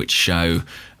 2018-19 which show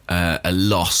a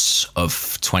loss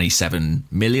of 27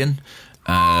 million.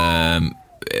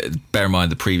 Bear in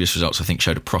mind the previous results, I think,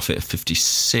 showed a profit of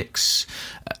 56.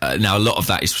 Now, a lot of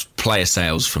that is player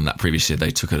sales from that previous year.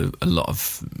 They took a lot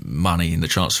of money in the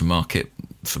transfer market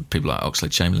for people like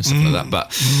Oxlade-Chamberlain, stuff like that.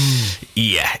 But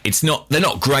yeah, they're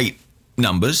not great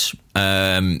numbers.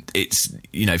 It's,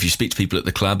 if you speak to people at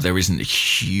the club, there isn't a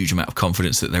huge amount of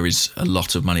confidence that there is a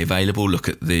lot of money available. Look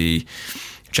at the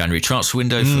January transfer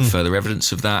window for further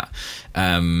evidence of that.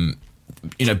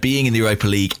 Being in the Europa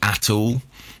League at all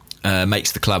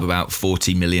makes the club about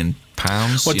 £40 million.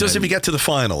 What does if you get to the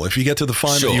final? If you get to the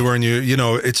final, sure. you earn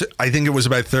it's. I think it was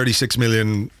about 36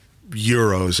 million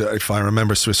euros. If I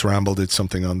remember, Swiss Ramble did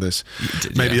something on this.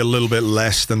 Maybe a little bit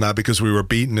less than that because we were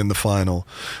beaten in the final.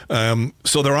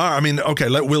 So there are. I mean, okay,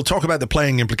 we'll talk about the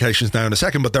playing implications now in a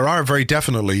second, but there are very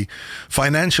definitely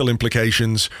financial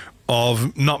implications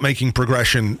of not making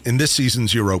progression in this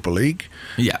season's Europa League,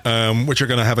 which are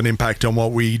going to have an impact on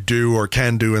what we do or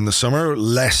can do in the summer,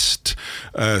 lest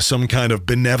some kind of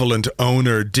benevolent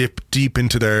owner dip deep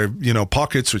into their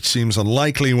pockets, which seems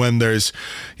unlikely when there's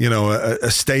a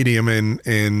stadium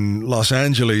in Los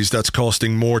Angeles that's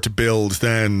costing more to build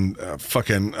than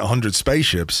fucking 100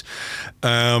 spaceships.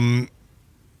 It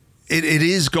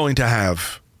is going to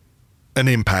have an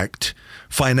impact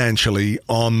financially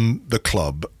on the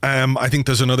club. I think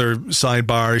there's another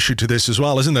sidebar issue to this as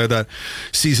well, isn't there? That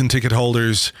season ticket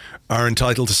holders are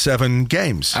entitled to 7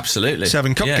 games. Absolutely.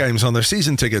 7 cup games on their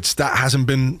season tickets. That hasn't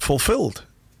been fulfilled.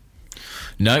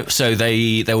 No, so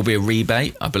there will be a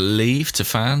rebate, I believe, to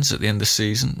fans at the end of the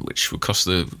season, which will cost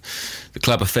the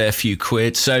club a fair few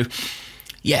quid. So,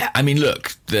 yeah, I mean,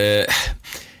 look,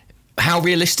 how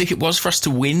realistic it was for us to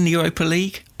win the Europa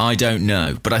League, I don't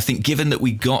know. But I think given that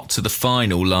we got to the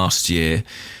final last year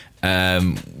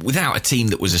without a team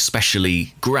that was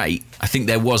especially great, I think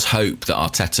there was hope that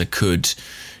Arteta could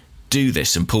do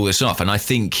this and pull this off. And I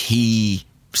think he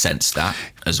sensed that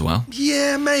as well.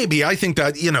 Yeah, maybe. I think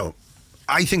that,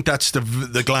 I think that's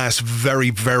the glass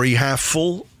very, very half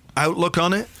full outlook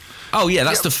on it. Oh, yeah,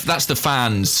 that's the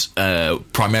fans'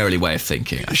 primarily way of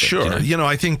thinking. I think, sure.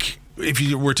 I think if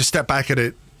you were to step back at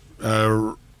it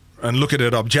and look at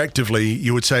it objectively,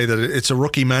 you would say that it's a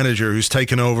rookie manager who's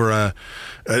taken over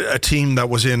a team that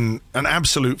was in an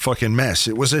absolute fucking mess.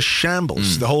 It was a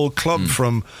shambles. The whole club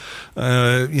from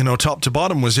top to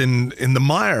bottom was in the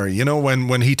mire,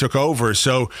 when he took over.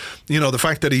 So, the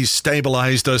fact that he's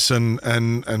stabilized us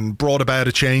and brought about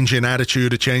a change in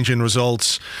attitude, a change in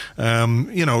results,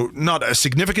 not a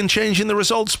significant change in the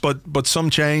results, but some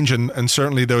change, and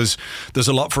certainly there's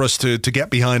a lot for us to get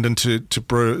behind and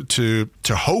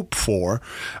to hope for.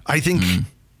 I think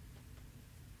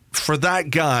for that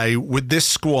guy with this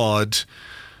squad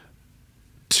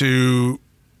to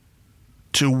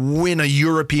win a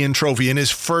European trophy in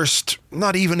his first,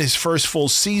 not even his first full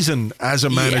season as a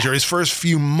manager, his first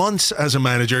few months as a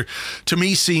manager, to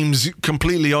me seems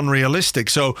completely unrealistic.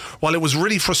 So while it was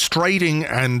really frustrating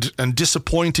and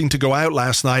disappointing to go out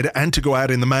last night and to go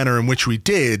out in the manner in which we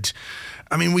did,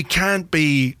 I mean, we can't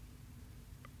be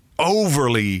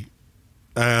overly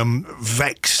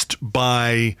vexed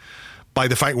by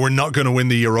the fact we're not going to win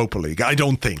the Europa League. I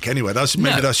don't think. Anyway, that's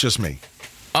just me.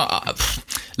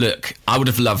 Look, I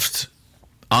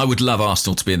would love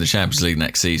Arsenal to be in the Champions League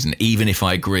next season, even if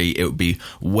I agree it would be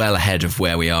well ahead of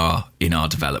where we are in our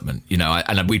development.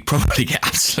 And we'd probably get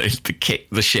absolutely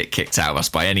the shit kicked out of us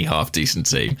by any half decent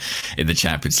team in the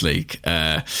Champions League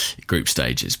group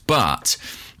stages. But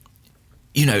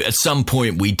at some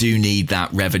point we do need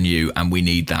that revenue and we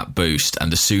need that boost,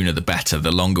 and the sooner the better. The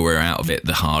longer we're out of it,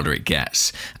 the harder it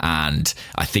gets. And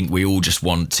I think we all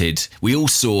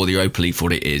saw the Europa League for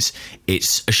what it is.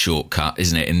 It's a shortcut,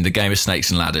 isn't it? In the game of snakes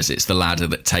and ladders, it's the ladder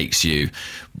that takes you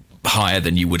higher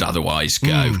than you would otherwise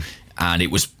go. And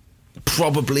it was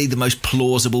probably the most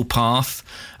plausible path,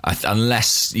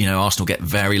 unless Arsenal get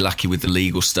very lucky with the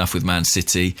legal stuff with Man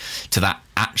City, to that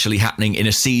actually happening in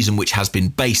a season which has been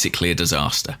basically a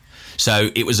disaster.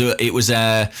 So it was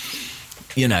a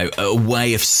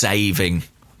way of saving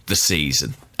the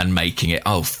season and making it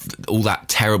all that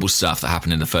terrible stuff that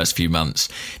happened in the first few months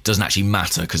doesn't actually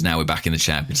matter because now we're back in the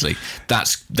Champions League.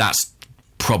 That's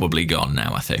probably gone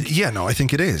now, I think. Yeah, no, I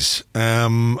think it is.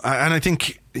 And I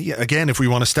think, again, if we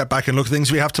want to step back and look at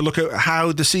things, we have to look at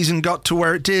how the season got to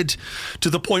where it did, to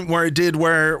the point where it did,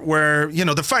 where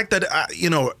the fact that,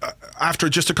 after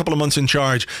just a couple of months in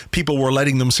charge, people were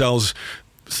letting themselves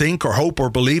think or hope or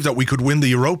believe that we could win the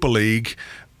Europa League.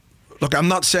 Look, I'm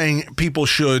not saying people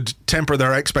should temper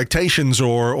their expectations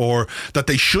or that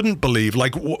they shouldn't believe.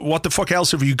 Like, what the fuck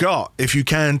else have you got if you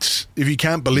can't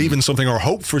believe in something or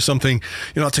hope for something?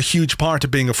 It's a huge part of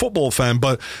being a football fan.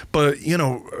 But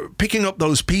picking up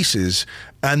those pieces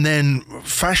and then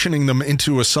fashioning them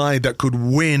into a side that could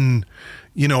win,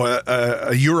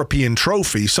 a European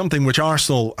trophy, something which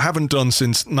Arsenal haven't done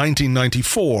since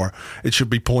 1994, it should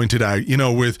be pointed out,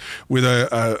 with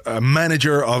a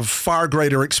manager of far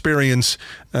greater experience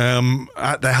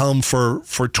at the helm for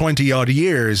 20 odd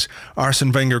years.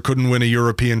 Arsene Wenger couldn't win a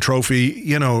European trophy,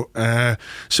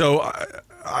 so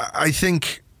I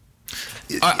think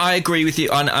I agree with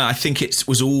you, and I think it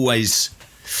was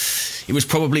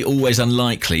probably always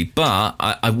unlikely, but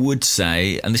I would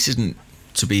say, and this isn't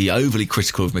to be overly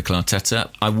critical of Mikel Arteta,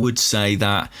 I would say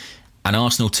that an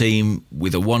Arsenal team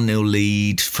with a 1-0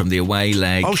 lead from the away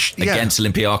leg against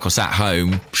Olympiacos at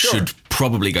home should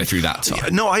probably go through that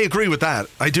time. No, I agree with that.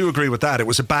 I do agree with that. It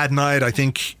was a bad night. I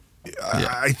think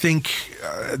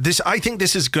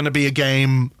this is going to be a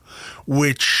game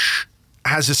which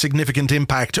has a significant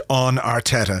impact on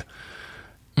Arteta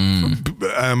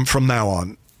from now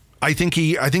on. I think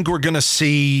we're going to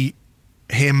see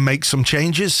him make some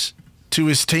changes to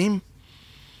his team,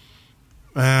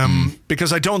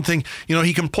 because I don't think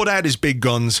he can put out his big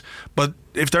guns, but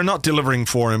if they're not delivering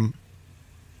for him,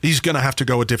 he's going to have to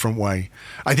go a different way.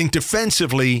 I think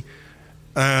defensively,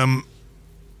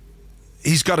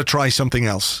 he's got to try something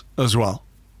else as well.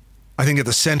 I think at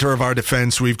the centre of our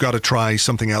defence, we've got to try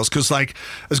something else, because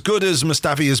as good as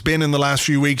Mustafi has been in the last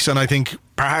few weeks, and I think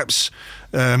perhaps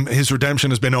his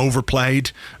redemption has been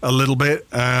overplayed a little bit.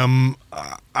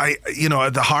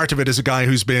 At the heart of it is a guy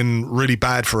who's been really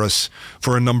bad for us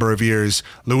for a number of years.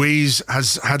 Luiz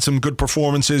has had some good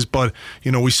performances, but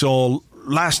we saw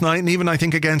last night, and even I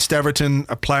think against Everton,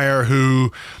 a player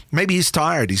who maybe he's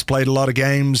tired. He's played a lot of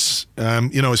games.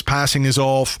 His passing is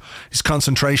off. His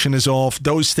concentration is off.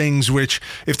 Those things which,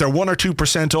 if they're 1 or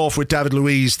 2% off with David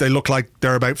Luiz, they look like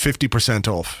they're about 50%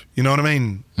 off. You know what I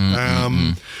mean?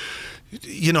 I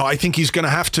think he's going to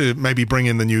have to maybe bring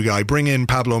in the new guy, bring in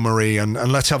Pablo Mari, and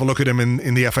let's have a look at him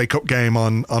in the FA Cup game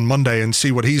on Monday and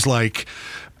see what he's like.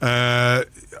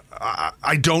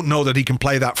 I don't know that he can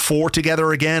play that 4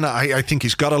 together again. I think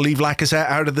he's got to leave Lacazette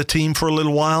out of the team for a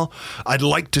little while. I'd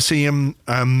like to see him,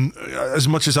 as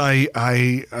much as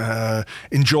I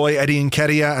enjoy Eddie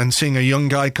Nketiah and seeing a young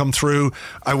guy come through,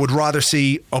 I would rather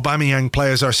see Aubameyang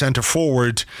play as our centre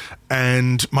forward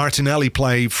and Martinelli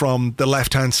play from the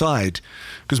left-hand side,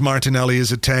 because Martinelli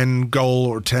is a 10-goal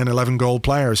or 10-11-goal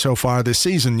player so far this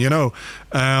season, you know.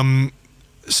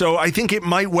 So I think it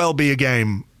might well be a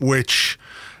game which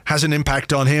has an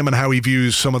impact on him and how he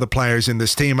views some of the players in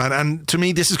this team. And to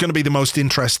me, this is going to be the most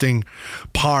interesting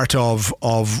part of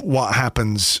what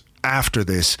happens after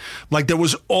this. Like, there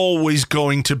was always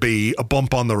going to be a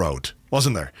bump on the road,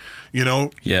 wasn't there? You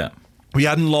know? Yeah. We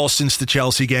hadn't lost since the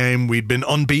Chelsea game. We'd been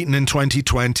unbeaten in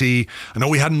 2020. I know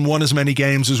we hadn't won as many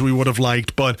games as we would have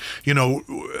liked, but, you know,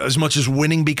 as much as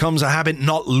winning becomes a habit,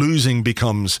 not losing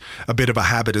becomes a bit of a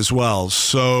habit as well.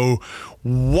 So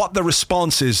what the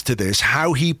response is to this,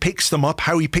 how he picks them up,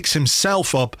 how he picks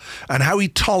himself up, and how he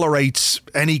tolerates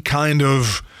any kind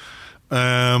of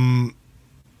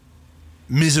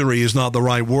misery is not the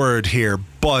right word here,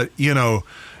 but, you know,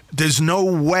 there's no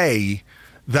way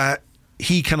that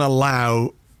he can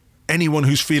allow anyone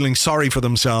who's feeling sorry for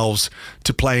themselves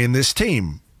to play in this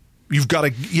team. You've got to,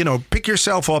 you know, pick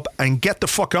yourself up and get the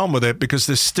fuck on with it, because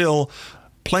there's still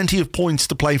plenty of points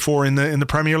to play for in the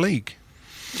Premier League.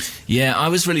 Yeah, I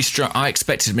was really struck. I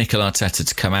expected Mikel Arteta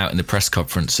to come out in the press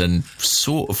conference and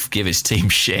sort of give his team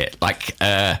shit, like,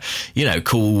 you know,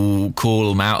 call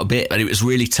them out a bit. But it was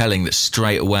really telling that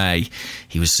straight away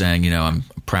he was saying, you know, I'm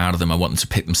proud of them. I want them to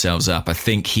pick themselves up. I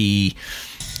think he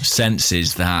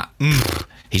senses that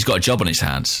he's got a job on his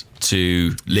hands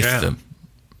to lift them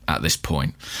at this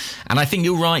point. And I think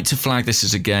you're right to flag this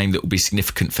as a game that will be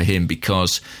significant for him,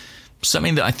 because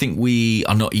something that I think we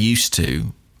are not used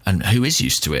to, and who is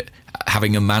used to it,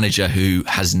 having a manager who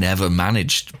has never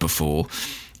managed before,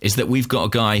 is that we've got a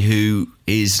guy who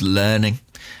is learning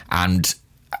and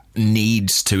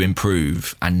needs to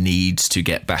improve and needs to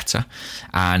get better.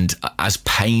 And as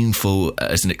painful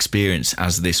as an experience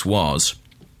as this was,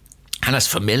 and as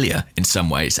familiar in some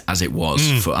ways as it was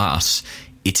for us,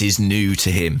 it is new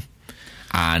to him,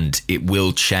 and it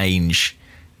will change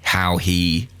how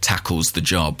he tackles the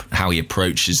job, how he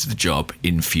approaches the job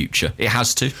in future. It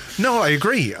has to. No, I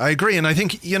agree. And I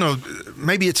think, you know,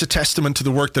 maybe it's a testament to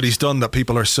the work that he's done that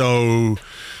people are so,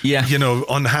 you know,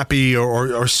 unhappy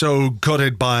or so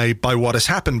gutted by what has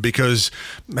happened, because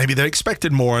maybe they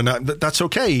expected more, and that's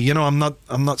okay. You know, I'm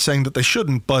not saying that they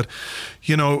shouldn't, but,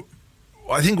 you know,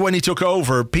 I think when he took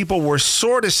over, people were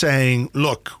sort of saying,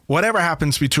 look, whatever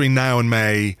happens between now and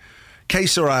May, que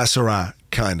sera, sera,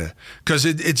 kind of. Because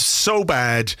it's so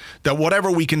bad that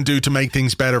whatever we can do to make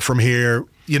things better from here,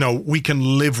 you know, we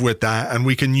can live with that, and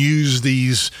we can use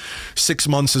these 6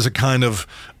 months as a kind of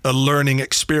a learning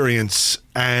experience,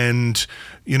 and,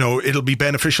 you know, it'll be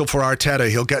beneficial for Arteta.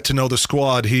 He'll get to know the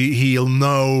squad. He'll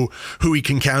know who he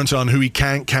can count on, who he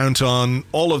can't count on,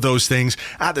 all of those things,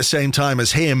 at the same time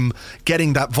as him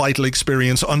getting that vital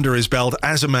experience under his belt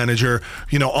as a manager,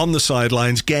 you know, on the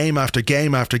sidelines, game after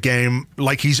game after game,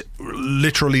 like he's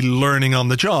literally learning on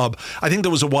the job. I think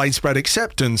there was a widespread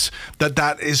acceptance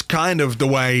that is kind of the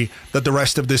way that the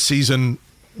rest of this season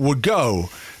would go.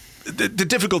 The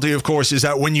difficulty, of course, is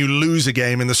that when you lose a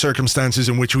game in the circumstances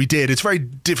in which we did, it's very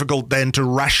difficult then to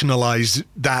rationalise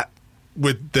that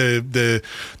with the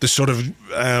sort of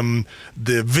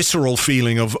the visceral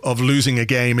feeling of losing a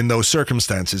game in those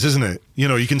circumstances, isn't it? You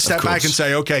know, you can step back and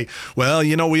say, okay, well,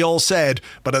 you know, we all said,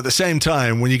 but at the same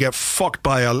time, when you get fucked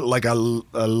by a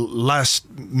last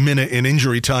minute in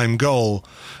injury time goal,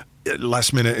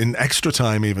 last minute in extra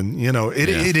time even, you know, it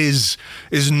is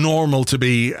normal to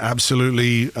be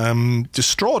absolutely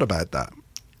distraught about that.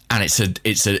 And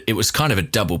it was kind of a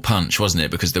double punch, wasn't it?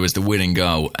 Because there was the winning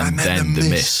goal and then the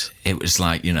miss. It was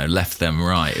like, you know, left them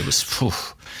right. It was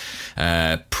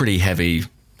pretty heavy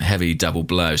double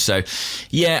blow. So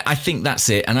yeah, I think that's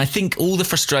it. And I think all the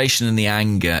frustration and the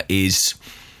anger is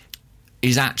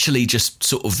actually just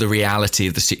sort of the reality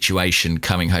of the situation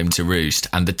coming home to roost,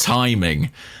 and the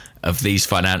timing of these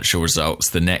financial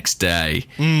results the next day.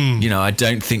 You know, I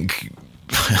don't think,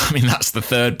 I mean, that's the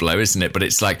third blow, isn't it? But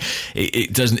it's like,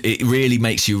 it really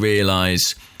makes you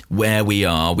realise where we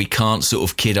are. We can't sort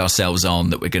of kid ourselves on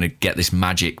that we're going to get this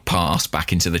magic pass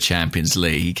back into the Champions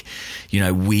League. You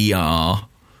know, we're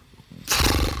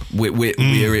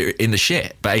in the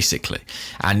shit, basically.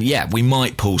 And yeah, we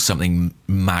might pull something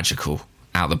magical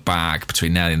out of the bag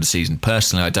between now and the end of the season.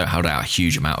 Personally, I don't hold out a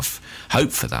huge amount of hope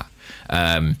for that.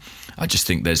 I just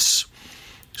think there's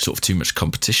sort of too much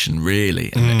competition,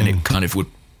 really, and it kind of would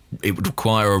it would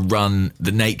require a run,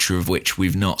 the nature of which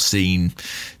we've not seen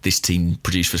this team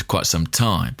produce for quite some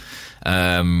time.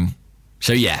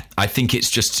 So yeah, I think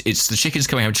it's the chickens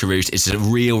coming home to roost. It's a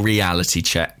real reality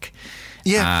check.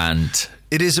 Yeah. And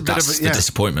it is a bit of a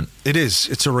disappointment. It is.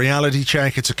 It's a reality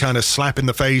check. It's a kind of slap in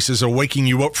the face. It's a waking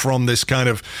you up from this kind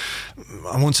of,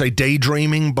 I won't say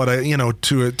daydreaming, but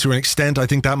to an extent, I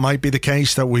think that might be the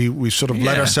case, that we've sort of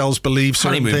let ourselves believe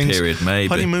certain honeymoon things. Period, maybe.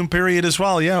 Honeymoon period as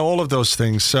well. Yeah, all of those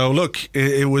things. So look,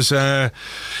 it was a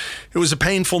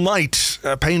painful night.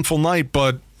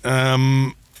 But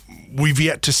we've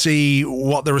yet to see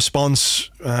what the response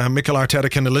Mikel Arteta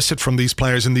can elicit from these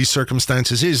players in these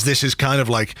circumstances is. This is kind of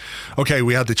like, okay,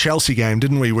 we had the Chelsea game,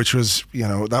 didn't we? Which was,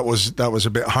 that was a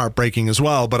bit heartbreaking as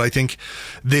well. But I think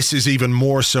this is even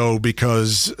more so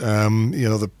because,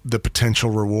 the potential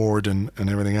reward and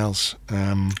everything else.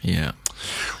 Yeah.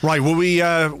 Right, will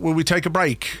we take a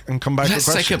break and come back with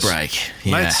questions? Let's take a break.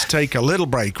 Yeah. Let's take a little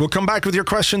break. We'll come back with your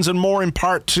questions and more in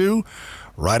part 2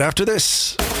 right after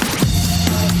this.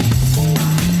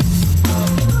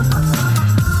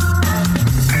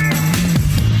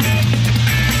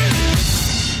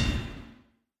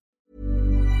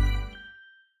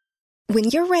 When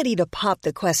you're ready to pop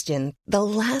the question, the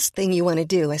last thing you want to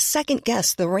do is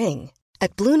second-guess the ring.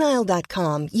 At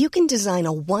BlueNile.com, you can design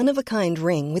a one-of-a-kind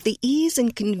ring with the ease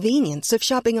and convenience of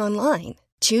shopping online.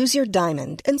 Choose your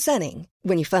diamond and setting.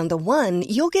 When you find the one,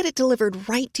 you'll get it delivered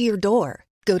right to your door.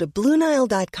 Go to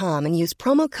BlueNile.com and use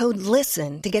promo code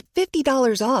LISTEN to get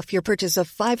 $50 off your purchase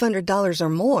of $500 or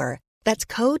more. That's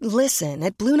code LISTEN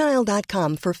at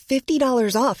BlueNile.com for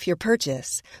 $50 off your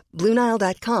purchase.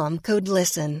 BlueNile.com, code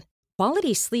LISTEN.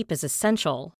 Quality sleep is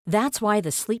essential. That's why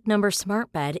the Sleep Number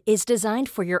Smart Bed is designed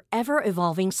for your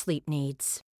ever-evolving sleep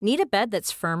needs. Need a bed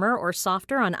that's firmer or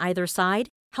softer on either side?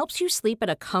 Helps you sleep at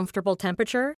a comfortable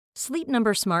temperature? Sleep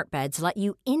Number Smart Beds let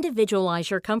you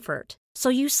individualize your comfort, so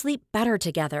you sleep better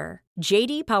together.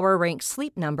 J.D. Power ranks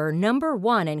Sleep Number number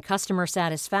 1 in customer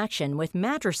satisfaction with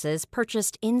mattresses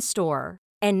purchased in-store.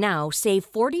 And now, save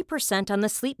 40% on the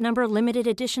Sleep Number Limited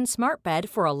Edition Smart Bed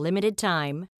for a limited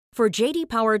time. For J.D.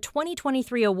 Power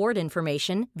 2023 award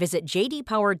information, visit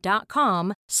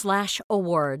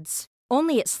jdpower.com/awards.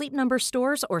 Only at Sleep Number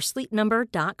stores or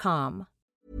sleepnumber.com.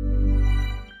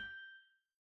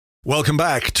 Welcome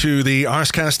back to the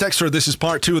Arscast Extra. This is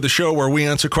part 2 of the show where we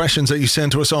answer questions that you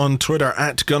send to us on Twitter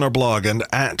at Gunnerblog and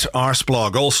at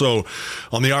Arsblog. Also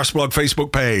on the Arsblog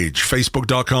Facebook page,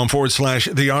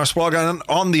 facebook.com/the Arsblog, and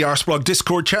on the Arsblog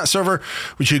Discord chat server,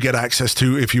 which you get access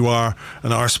to if you are an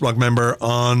Arsblog member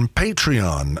on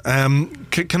Patreon.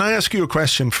 Can I ask you a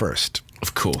question first?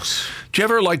 Of course. Do you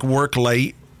ever work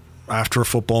late after a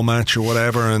football match or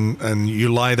whatever, and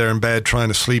you lie there in bed trying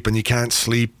to sleep and you can't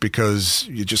sleep because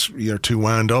you're too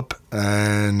wound up,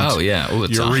 and all the time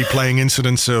you're replaying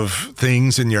incidents of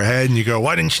things in your head, and you go,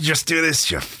 why didn't you just do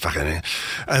this, you fucking...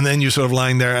 And then you're sort of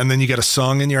lying there, and then you get a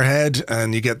song in your head,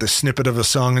 and you get the snippet of a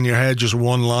song in your head, just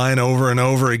one line over and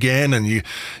over again, and you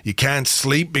can't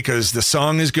sleep because the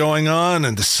song is going on,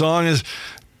 and the song is...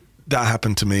 That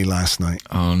happened to me last night.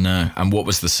 Oh no. And what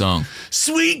was the song?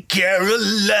 Sweet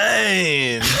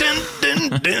Caroline. Dun,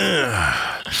 dun, dun.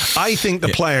 I think the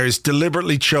players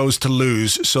deliberately chose to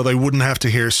lose so they wouldn't have to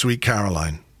hear Sweet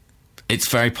Caroline. It's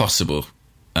very possible.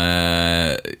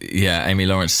 Amy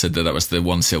Lawrence said that was the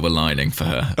one silver lining for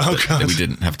her. Oh, God. That we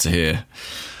didn't have to hear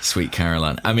Sweet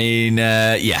Caroline. I mean,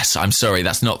 yes, I'm sorry.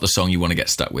 That's not the song you want to get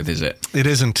stuck with, is it? It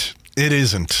isn't.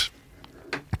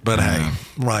 But hey,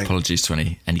 right. Apologies to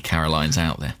any Carolines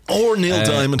out there. Or Neil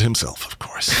Diamond himself, of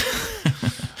course.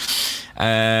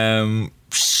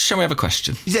 Shall we have a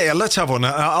question? Yeah, let's have one.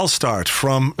 I'll start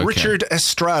from Richard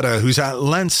Estrada, who's at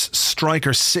Lance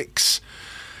Striker 6.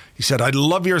 He said, I'd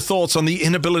love your thoughts on the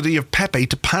inability of Pepe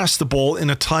to pass the ball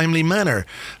in a timely manner.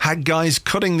 Had guys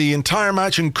cutting the entire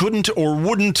match and couldn't or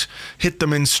wouldn't hit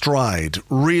them in stride.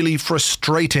 Really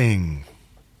frustrating.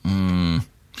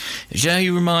 He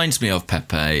reminds me of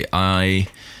Pepe. I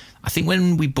think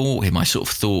when we bought him, I sort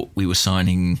of thought we were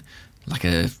signing like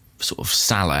a sort of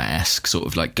Salah-esque, sort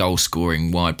of like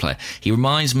goal-scoring wide player. He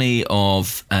reminds me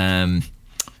of Riyad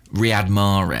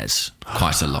Mahrez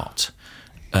quite a lot.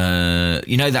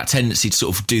 That tendency to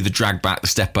sort of do the drag back, the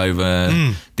step over,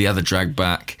 the other drag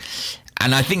back.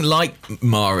 And I think, like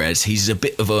Mahrez, he's a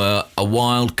bit of a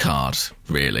wild card,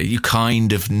 really. You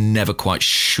kind of never quite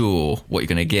sure what you're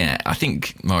going to get. I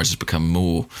think Mahrez has become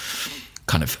more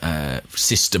kind of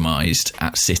systemised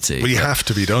at City. Well, you have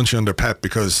to be, don't you, under Pep,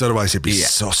 because otherwise he'd be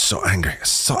so angry.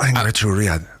 So angry at you,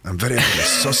 Riyad. I'm very angry,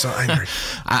 so angry.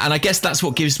 And I guess that's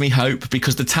what gives me hope,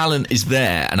 because the talent is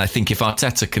there, and I think if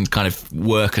Arteta can kind of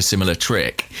work a similar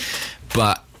trick,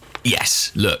 but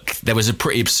Yes, look, there was a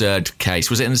pretty absurd case.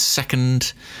 Was it in the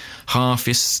second half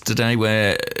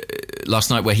last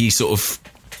night where he sort of,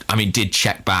 did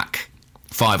check back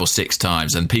 5 or 6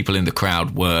 times, and people in the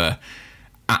crowd were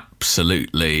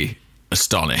absolutely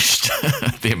astonished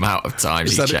at the amount of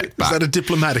times he checked back. Is that a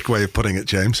diplomatic way of putting it,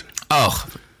 James? Oh,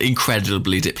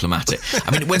 incredibly diplomatic.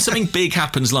 When something big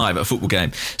happens live at a football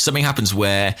game, something happens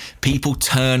where people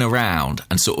turn around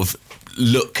and sort of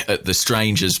look at the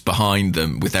strangers behind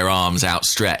them with their arms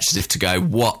outstretched as if to go,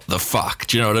 what the fuck?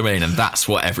 Do you know what I mean? And that's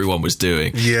what everyone was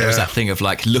doing. Yeah. There was that thing of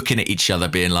like looking at each other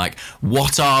being like,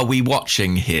 what are we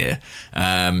watching here?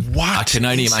 I can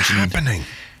only imagine happening?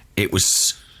 It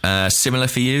was similar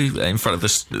for you in front of the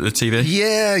TV?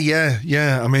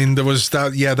 Yeah. I mean, there was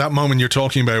that moment you're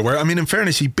talking about where, in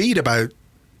fairness, he beat about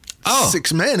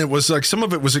 6 men. It was like some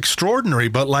of it was extraordinary,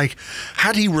 but like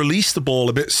had he released the ball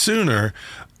a bit sooner,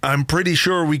 I'm pretty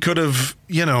sure we could have,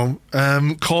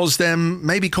 caused them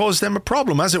a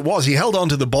problem. As it was, he held on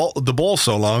to the ball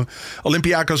so long,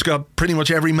 Olympiacos got pretty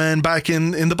much every man back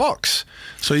in the box.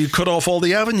 So you cut off all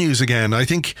the avenues again. I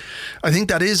think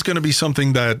that is going to be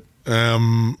something that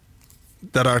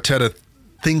Arteta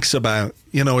thinks about,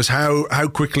 is how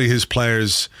quickly his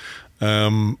players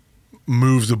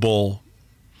move the ball.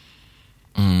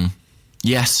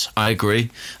 Yes, I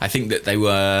agree. I think there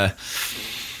were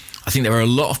a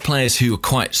lot of players who were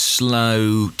quite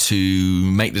slow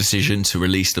to make the decision to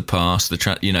release the pass.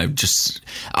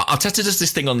 Arteta does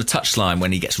this thing on the touchline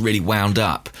when he gets really wound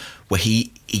up, where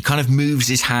he kind of moves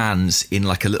his hands in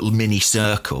like a little mini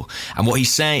circle. And what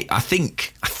he's saying, I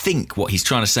think what he's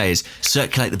trying to say is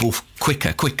circulate the ball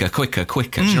quicker. Do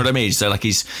you know what I mean? So like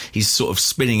he's sort of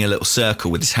spinning a little circle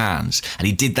with his hands, and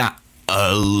he did that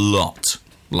a lot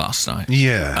last night.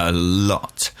 Yeah, a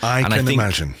lot. I can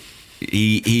imagine.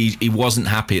 He wasn't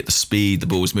happy at the speed the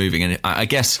ball was moving, and I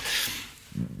guess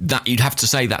that you'd have to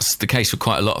say that's the case for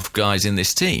quite a lot of guys in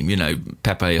this team.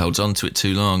 Pepe holds on to it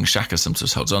too long. Xhaka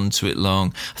sometimes holds on to it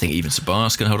long. I think even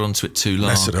Sabas can hold on to it too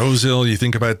long. Mesut Ozil. You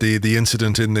think about the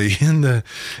incident in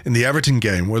the Everton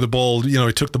game where the ball,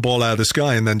 he took the ball out of the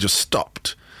sky and then just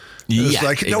stopped. It's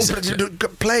like, exactly.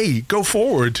 Play, go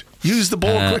forward, use the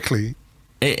ball quickly.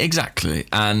 Exactly,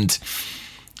 and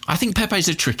I think Pepe's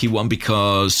a tricky one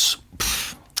because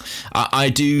I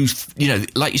do,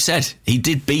 like you said, he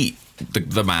did beat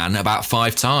the man about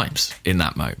 5 times in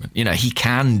that moment. He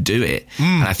can do it.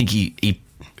 And I think he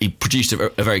produced a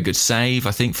very good save,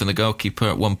 I think, from the goalkeeper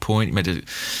at one point. He made a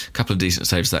couple of decent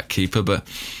saves, that keeper. But,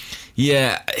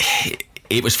 yeah,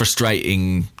 it was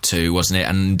frustrating too, wasn't it?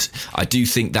 And I do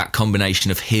think that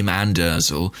combination of him and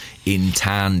Ozil in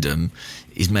tandem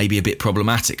is maybe a bit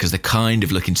problematic because they're kind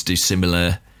of looking to do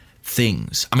similar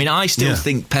things. I still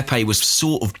think Pepe was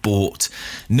sort of bought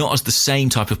not as the same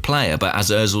type of player, but as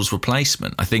Ozil's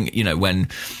replacement. I think, when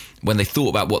they thought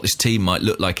about what this team might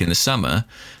look like in the summer,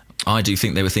 I do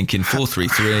think they were thinking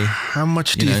 4-3-3. How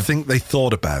much do you think they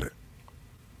thought about it?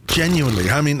 Genuinely,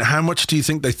 how much do you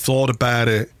think they thought about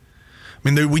it?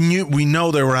 We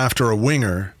know they were after a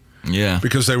winger,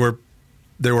 because they were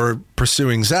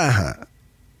pursuing Zaha,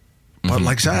 but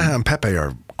like Zaha and Pepe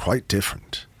are quite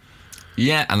different.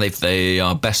 Yeah, and they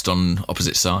are best on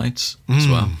opposite sides as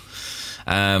well.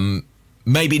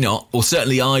 Maybe not, or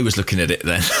certainly I was looking at it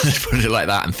then, put it like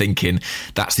that, and thinking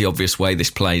that's the obvious way this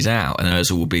plays out, and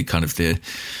Ozil will be kind of the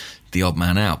odd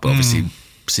man out. But obviously,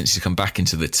 since he's come back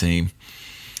into the team,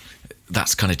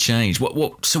 that's kind of changed.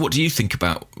 So what do you think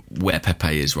about where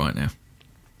Pepe is right now?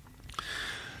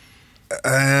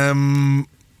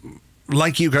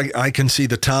 Like you, I can see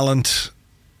the talent.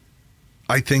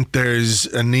 I think there's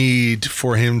a need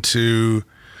for him to...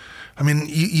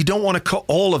 you don't want to cut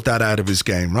all of that out of his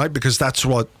game, right? Because that's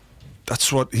what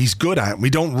he's good at. We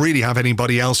don't really have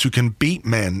anybody else who can beat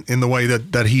men in the way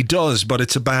that he does, but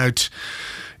it's about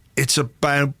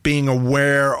being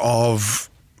aware of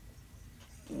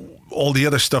all the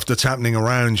other stuff that's happening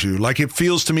around you. Like, it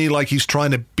feels to me like he's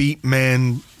trying to beat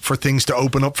men for things to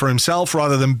open up for himself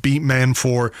rather than beat men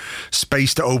for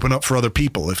space to open up for other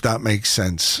people, if that makes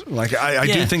sense. Like, I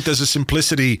do think there's a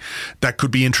simplicity that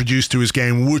could be introduced to his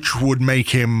game which would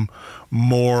make him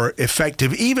more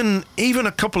effective. Even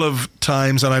a couple of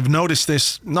times, and I've noticed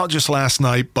this not just last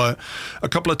night, but a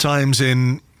couple of times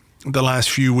in the last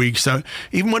few weeks,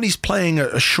 even when he's playing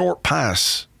a short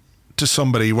pass to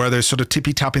somebody where they're sort of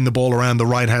tippy-tapping the ball around the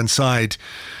right-hand side,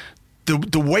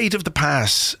 the weight of the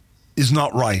pass is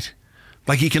not right.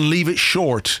 Like, he can leave it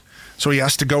short so he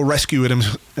has to go rescue it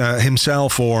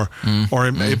himself, or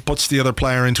it puts the other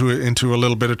player into a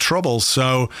little bit of trouble.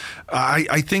 So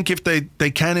I think if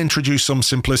they can introduce some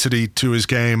simplicity to his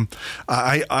game,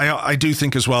 I do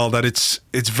think as well that it's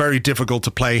very difficult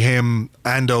to play him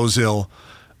and Ozil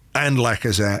and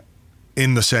Lacazette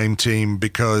in the same team,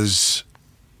 because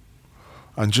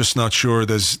I'm just not sure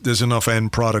there's enough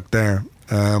end product there.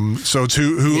 So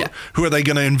who are they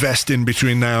going to invest in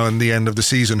between now and the end of the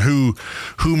season? Who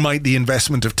might the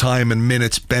investment of time and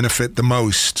minutes benefit the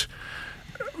most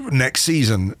next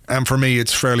season? And for me,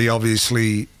 it's fairly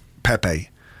obviously Pepe.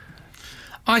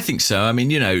 I think so. I mean,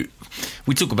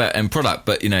 we talk about end product,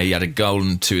 but, he had a goal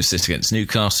and 2 assists against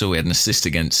Newcastle. He had an assist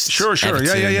against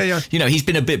Everton. Yeah. He's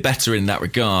been a bit better in that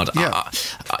regard. Yeah.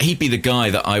 He'd be the guy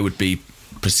that I would be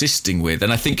persisting with.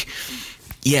 And I think...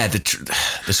 yeah, the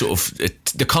sort of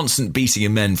the constant beating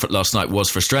of men last night was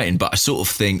frustrating, but I sort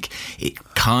of think it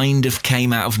kind of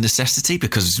came out of necessity,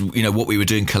 because what we were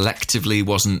doing collectively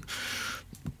wasn't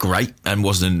great and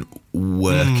wasn't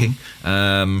working.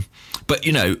 But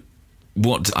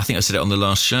what I think I said it on the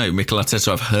last show, Mikel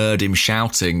Arteta, I've heard him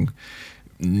shouting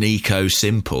Nico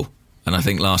Simple. And I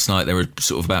think last night there were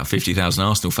sort of about 50,000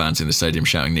 Arsenal fans in the stadium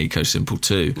shouting Nico Simple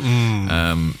too.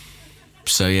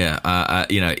 So,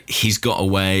 he's got a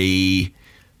way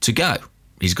to go.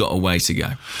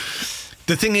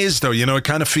 The thing is, though, it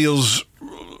kind of feels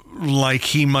like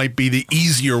he might be the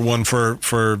easier one for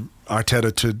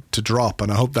Arteta to drop,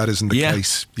 and I hope that isn't the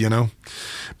case,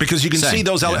 because you can see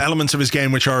those elements of his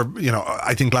game which are,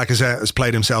 I think Lacazette has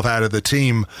played himself out of the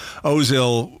team.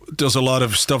 Ozil does a lot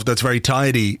of stuff that's very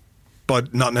tidy,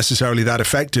 but not necessarily that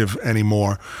effective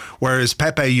anymore. Whereas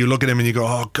Pepe, you look at him and you go,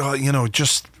 oh, God,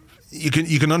 just... You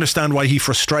can understand why he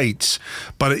frustrates,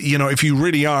 but if you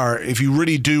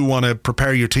really do want to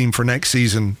prepare your team for next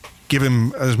season, give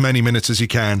him as many minutes as you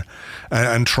can,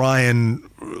 and try and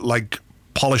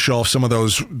polish off some of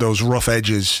those rough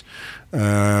edges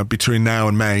between now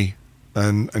and May,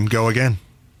 and go again.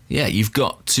 Yeah, you've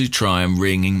got to try and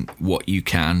wring what you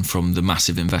can from the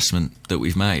massive investment that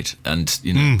we've made, and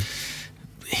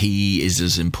he is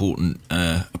as important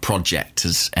a project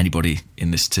as anybody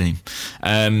in this team.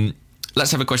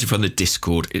 Let's have a question from the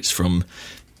Discord. It's from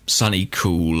Sunny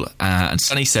Cool. And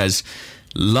Sunny says,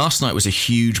 last night was a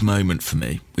huge moment for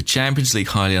me. With Champions League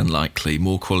highly unlikely,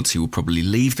 more quality will probably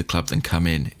leave the club than come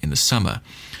in the summer.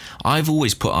 I've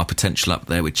always put our potential up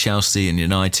there with Chelsea and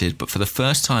United, but for the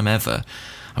first time ever,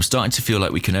 I'm starting to feel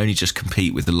like we can only just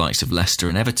compete with the likes of Leicester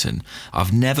and Everton.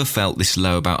 I've never felt this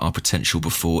low about our potential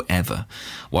before, ever.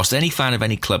 Whilst any fan of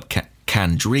any club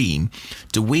can dream,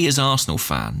 do we as Arsenal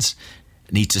fans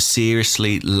need to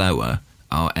seriously lower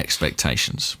our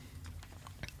expectations?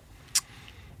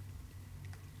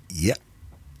 Yep.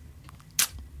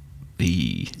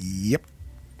 Yep.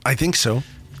 I think so.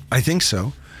 I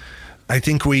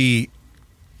think we...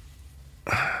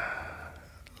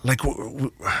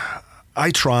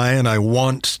 I try and I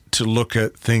want to look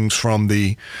at things from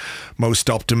the most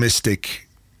optimistic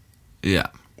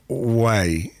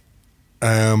way.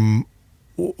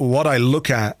 What I look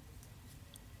at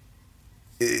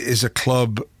is a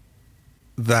club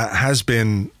that has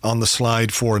been on the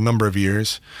slide for a number of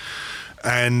years,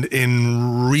 and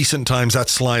in recent times that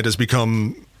slide has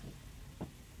become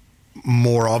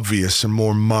more obvious and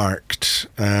more marked.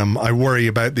 I worry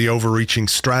about the overreaching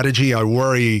strategy. I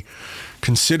worry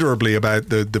considerably about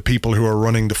the people who are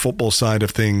running the football side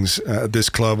of things at this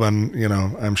club, and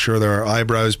I'm sure there are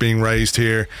eyebrows being raised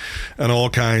here and all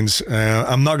kinds.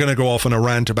 I'm not going to go off on a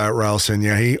rant about Raul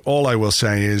Sanllehi. All I will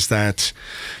say is that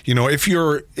if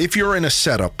you're in a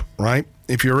setup, right,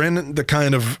 if you're in the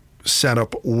kind of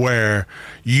setup where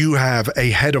you have a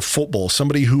head of football,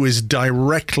 somebody who is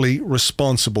directly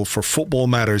responsible for football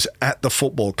matters at the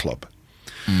football club,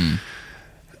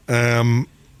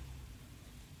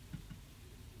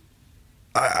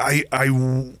 I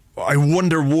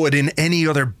wonder, would in any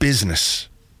other business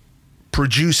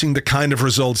producing the kind of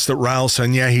results that Raul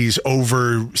Sanllehi's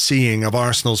overseeing of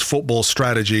Arsenal's football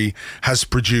strategy has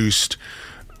produced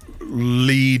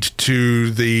lead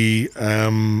to the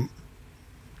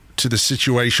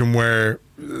situation where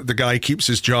the guy keeps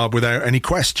his job without any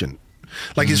question?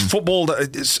 Is football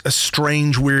is a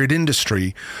strange, weird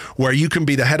industry where you can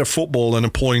be the head of football and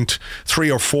appoint 3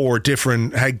 or 4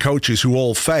 different head coaches who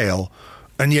all fail,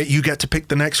 and yet you get to pick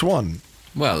the next one.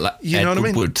 Well,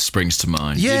 Edward Wood springs to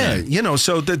mind. Yeah,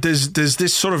 so there's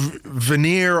this sort of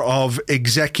veneer of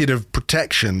executive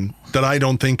protection that I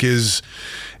don't think is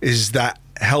that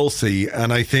healthy,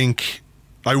 and I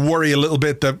worry a little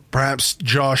bit that perhaps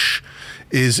Josh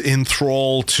is in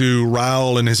thrall to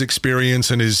Raul and his experience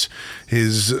and his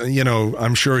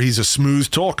I'm sure he's a smooth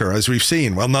talker, as we've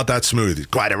seen. Well, not that smooth. He's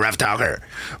quite a rough talker.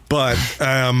 But,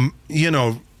 I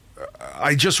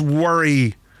just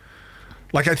worry.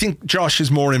 Like, I think Josh is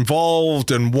more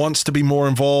involved and wants to be more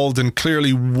involved and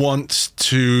clearly wants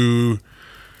to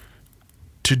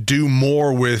do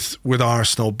more with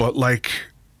Arsenal. But, like,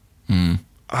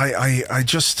 I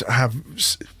just have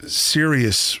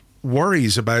serious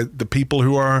worries about the people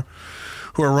who are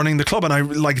running the club.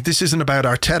 And this isn't about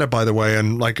Arteta, by the way,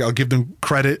 and I'll give them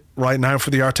credit right now for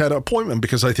the Arteta appointment,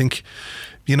 because I think,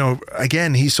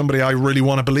 again, he's somebody I really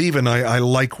want to believe in. I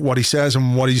like what he says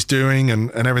and what he's doing and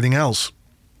everything else.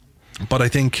 But I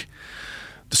think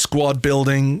the squad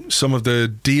building, some of the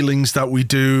dealings that we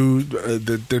do,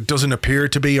 there doesn't appear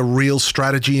to be a real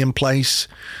strategy in place.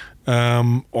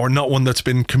 Or not one that's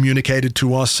been communicated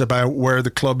to us about where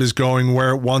the club is going, where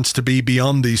it wants to be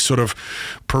beyond these sort of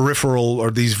peripheral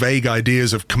or these vague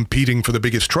ideas of competing for the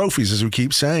biggest trophies, as we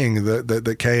keep saying, that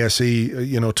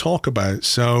KSE, talk about.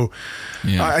 So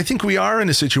I think we are in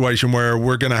a situation where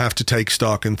we're going to have to take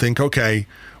stock and think, okay,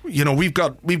 we've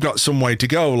got some way to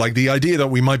go. Like, the idea that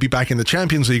we might be back in the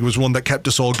Champions League was one that kept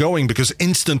us all going, because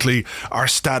instantly our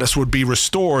status would be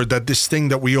restored, that this thing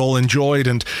that we all enjoyed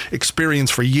and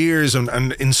experienced for years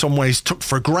and in some ways took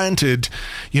for granted,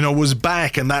 was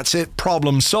back, and that's it,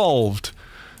 problem solved.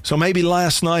 So maybe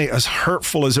last night, as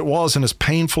hurtful as it was and as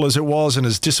painful as it was and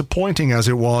as disappointing as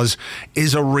it was,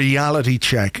 is a reality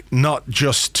check, not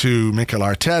just to Mikel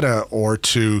Arteta or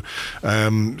to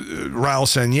Raul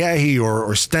Sanllehi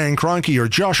or Stan Kroenke or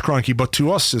Josh Kroenke, but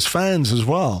to us as fans as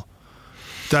well.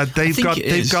 That they've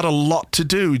got a lot to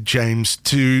do, James,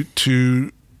 to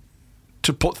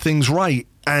put things right.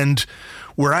 And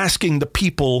we're asking the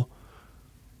people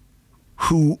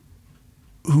who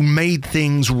made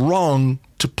things wrong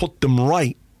to put them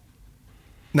right.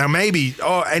 Now, maybe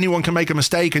anyone can make a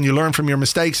mistake and you learn from your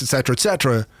mistakes, etc.,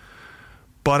 etc.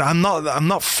 But I'm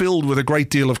not filled with a great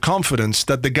deal of confidence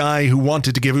that the guy who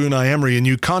wanted to give Unai Emery a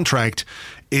new contract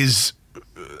is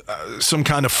some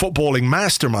kind of footballing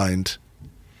mastermind.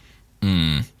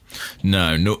 No,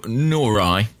 nor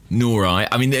I.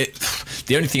 I mean,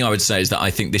 the only thing I would say is that I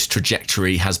think this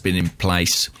trajectory has been in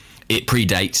place. It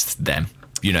predates them.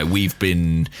 We've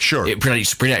been... Sure. It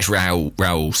predates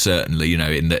Raul, certainly,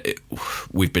 in that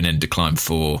we've been in decline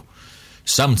for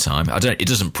some time. It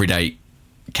doesn't predate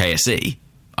KSE,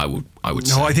 I would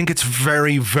say. No, I think it's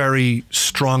very, very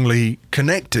strongly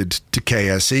connected to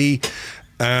KSE.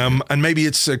 And maybe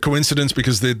it's a coincidence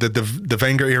because the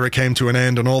Wenger era came to an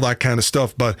end and all that kind of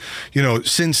stuff. But,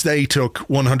 since they took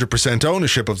 100%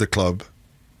 ownership of the club...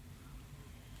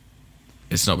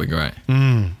 It's not been great.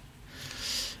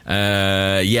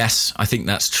 Yes, I think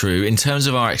that's true. In terms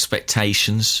of our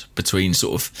expectations between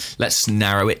let's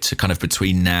narrow it to kind of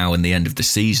between now and the end of the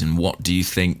season, what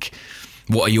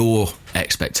are your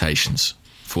expectations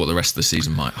for what the rest of the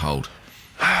season might hold?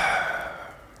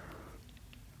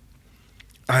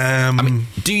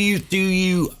 Do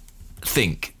you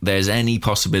think there's any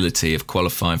possibility of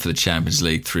qualifying for the Champions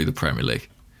League through the Premier League?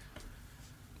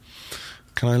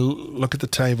 Can I look at the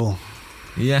table?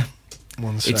 Yeah.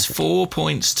 1 second. It's 4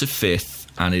 points to 5th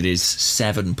and it is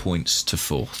 7 points to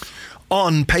 4th.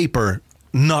 On paper,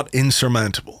 not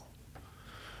insurmountable.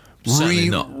 Certainly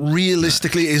not.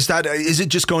 Realistically, no. Is it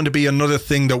just going to be another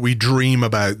thing that we dream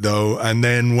about, though, and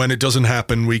then when it doesn't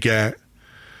happen, we get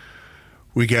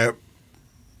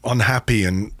unhappy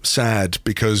and sad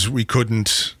because we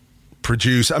couldn't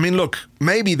produce? I mean, look,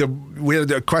 maybe we had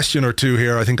a question or two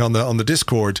here, I think, on the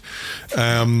Discord.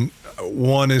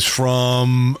 One is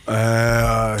from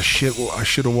I should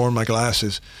have worn my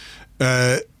glasses.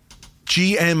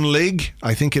 GM Lig,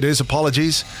 I think it is,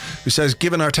 apologies, who says,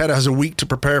 given Arteta has a week to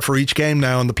prepare for each game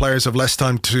now and the players have less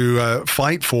time to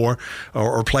fight for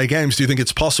or play games, do you think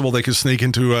it's possible they could sneak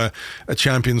into a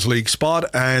Champions League spot?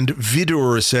 And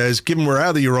Vidur says, given we're out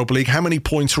of the Europa League, how many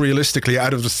points realistically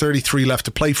out of the 33 left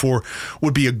to play for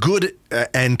would be a good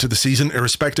end to the season,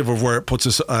 irrespective of where it puts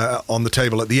us on the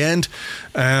table at the end?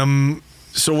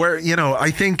 So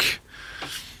I think,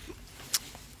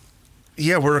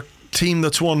 we're a team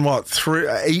that's won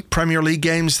 8 Premier League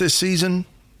games this season.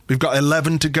 We've got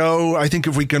 11 to go. I think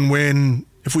if we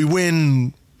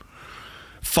win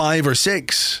 5 or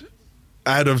 6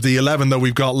 out of the 11 that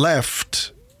we've got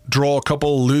left, draw a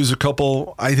couple, lose a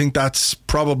couple, I think that's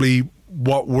probably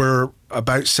what we're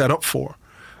about set up for.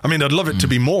 I mean, I'd love it to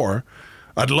be more.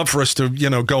 I'd love for us to,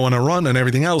 go on a run and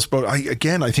everything else. But I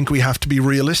think we have to be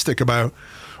realistic about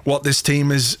what this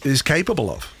team is capable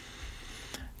of.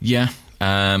 Yeah.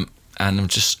 And I'm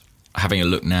just having a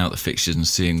look now at the fixtures and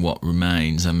seeing what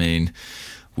remains, I mean,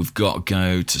 we've got to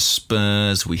go to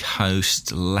Spurs, we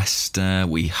host Leicester,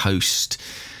 we host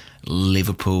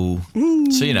Liverpool.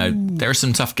 Ooh. So, there are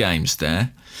some tough games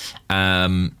there.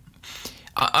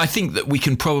 I think that we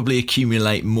can probably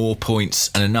accumulate more points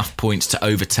and enough points to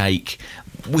overtake.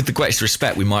 With the greatest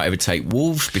respect, we might overtake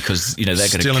Wolves because they're going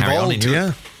to carry on in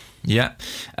Europe. Yeah.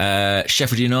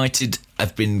 Sheffield United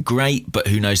have been great, but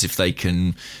who knows if they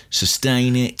can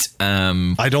sustain it.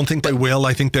 I don't think they will.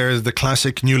 I think they're the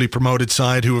classic newly promoted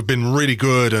side who have been really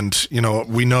good, and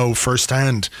we know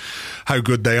firsthand how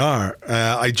good they are.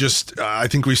 I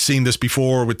think we've seen this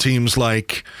before with teams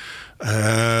like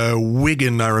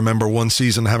Wigan. I remember one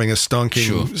season having a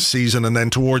stonking season, and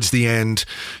then towards the end,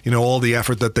 all the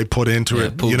effort that they put into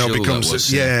it,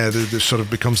 becomes there sort of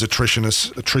becomes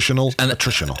attritional.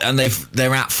 And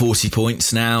they're at 40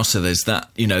 points now, so there's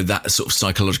that that sort of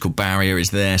psychological barrier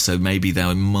is there. So maybe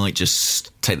they might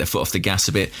just take their foot off the gas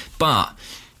a bit, but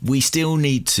we still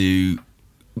need to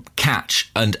catch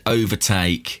and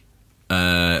overtake,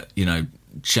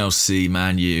 Chelsea,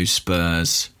 Man U,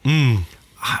 Spurs.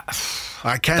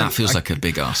 I can't. That feels like a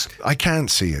big ask. I can't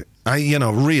see it.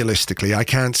 Realistically, I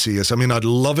can't see us. I mean, I'd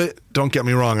love it. Don't get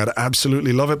me wrong. I'd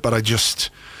absolutely love it. But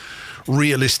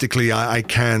realistically, I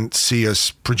can't see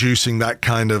us producing that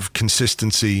kind of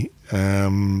consistency.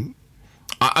 Listen,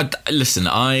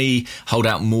 I hold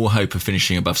out more hope of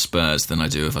finishing above Spurs than I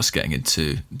do of us getting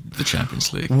into the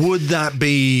Champions League. Would that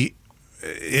be,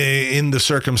 in the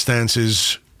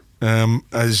circumstances,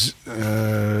 as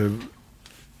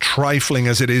trifling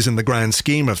as it is in the grand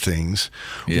scheme of things,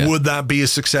 would that be a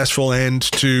successful end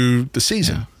to the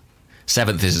season? Yeah.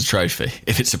 7th is a trophy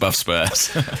if it's above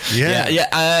Spurs.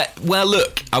 Yeah. Well,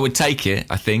 look, I would take it,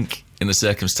 I think, in the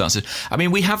circumstances. I mean,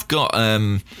 we have got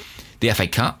the FA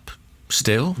Cup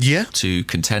still to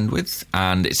contend with,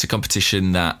 and it's a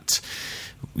competition that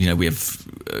we have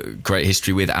great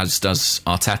history with, as does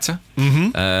Arteta.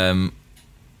 Mm-hmm.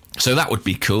 So that would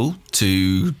be cool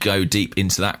to go deep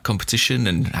into that competition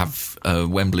and have a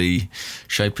Wembley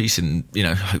showpiece and,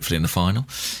 hopefully in the final.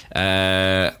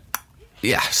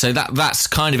 So that's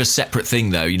kind of a separate thing,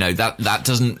 though. That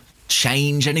doesn't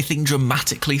change anything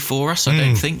dramatically for us, I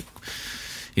don't think.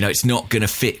 It's not going to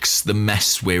fix the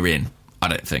mess we're in, I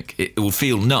don't think. It will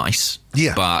feel nice,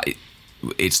 but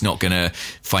it's not going to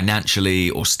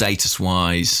financially or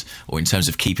status-wise or in terms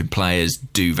of keeping players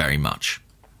do very much.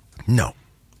 No.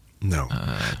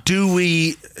 Do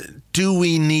we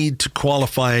need to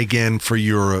qualify again for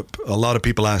Europe? A lot of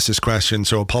people ask this question,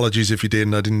 so apologies if you did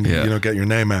and I didn't get your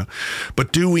name out.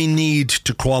 But do we need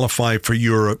to qualify for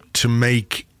Europe to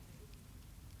make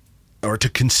or to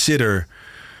consider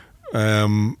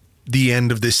the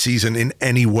end of this season in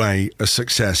any way a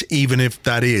success, even if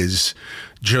that is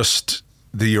just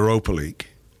the Europa League?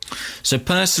 So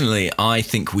personally, I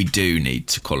think we do need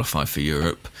to qualify for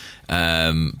Europe.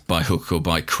 By hook or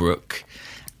by crook.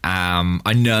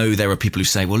 I know there are people who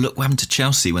say, well, look what happened to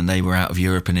Chelsea when they were out of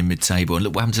Europe and in mid-table, and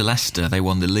look what happened to Leicester, they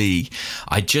won the league.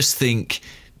 I just think,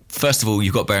 first of all,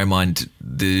 you've got to bear in mind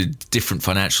the different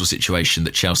financial situation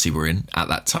that Chelsea were in at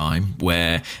that time,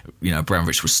 where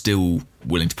Abramovich was still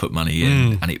willing to put money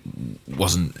in, and it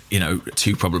wasn't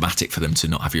too problematic for them to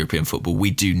not have European football. We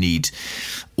do need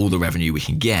all the revenue we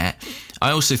can get.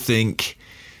 I also think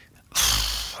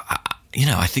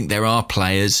I think there are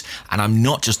players, and I'm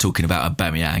not just talking about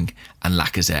Aubameyang and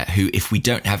Lacazette, who, if we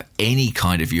don't have any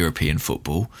kind of European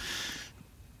football,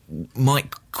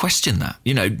 might question that.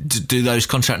 Do those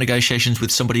contract negotiations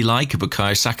with somebody like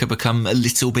Bukayo Saka become a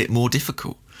little bit more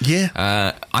difficult?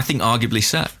 Yeah. I think arguably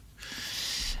so.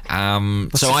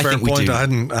 That's a fair point. I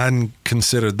hadn't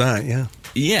considered that,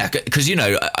 Yeah, because, you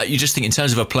just think in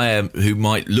terms of a player who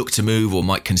might look to move or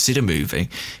might consider moving,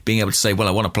 being able to say, well,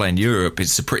 I want to play in Europe,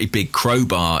 it's a pretty big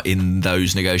crowbar in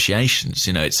those negotiations.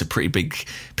 It's a pretty big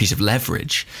piece of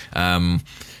leverage.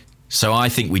 So I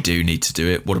think we do need to do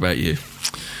it. What about you?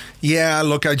 Yeah,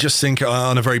 look, I just think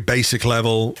on a very basic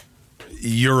level,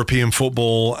 European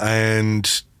football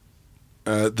and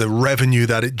the revenue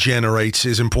that it generates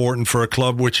is important for a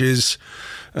club which is,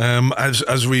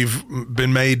 as we've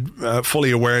been made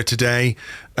fully aware today,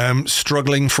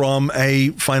 struggling from a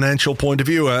financial point of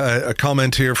view. A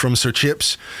comment here from Sir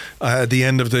Chips at the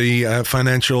end of the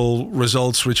financial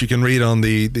results, which you can read on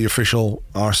the official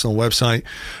Arsenal website.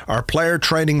 Our player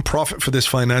trading profit for this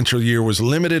financial year was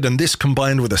limited, and this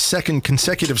combined with a second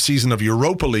consecutive season of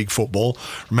Europa League football,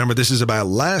 remember this is about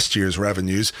last year's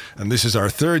revenues and this is our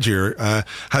third year,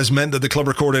 has meant that the club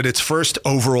recorded its first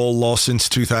overall loss since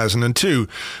 2002.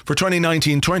 For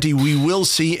 2019-20, we will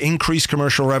see increased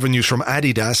commercial revenues from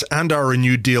Adidas Adidas and our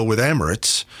renewed deal with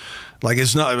Emirates, like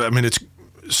it's not, I mean, it's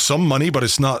some money, but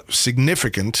it's not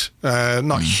significant,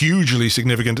 not hugely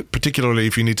significant, particularly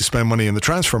if you need to spend money in the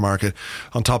transfer market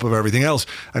on top of everything else.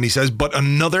 And he says, but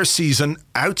another season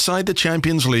outside the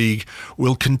Champions League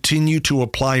will continue to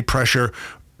apply pressure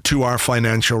to our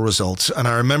financial results. And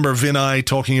I remember Vinay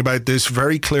talking about this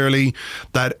very clearly,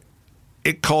 that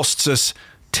it costs us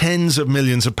tens of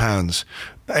millions of pounds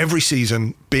every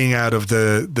season being out of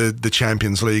the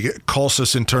Champions League. It costs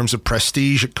us in terms of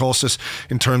prestige. It costs us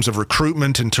in terms of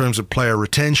recruitment, in terms of player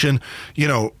retention. You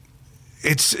know,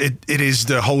 it is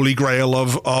the holy grail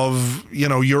of you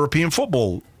know, European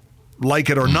football.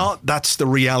 Like it or not, that's the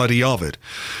reality of it.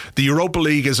 The Europa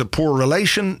League is a poor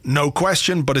relation, no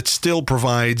question, but it still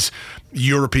provides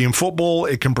European football.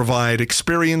 It can provide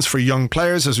experience for young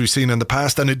players, as we've seen in the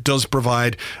past, and it does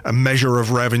provide a measure of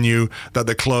revenue that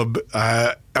the club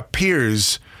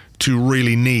appears to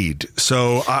really need.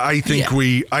 So I think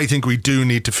we do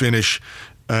need to finish.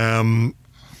 We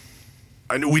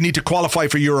need to qualify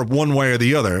for Europe one way or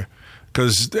the other,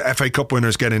 because the FA Cup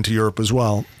winners get into Europe as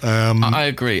well. I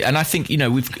agree, and I think, you know,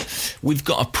 we've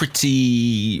got a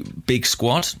pretty big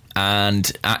squad, and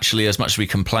actually, as much as we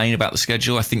complain about the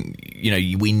schedule, I think, you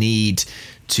know, we need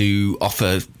to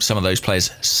offer some of those players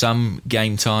some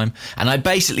game time. And I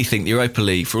basically think the Europa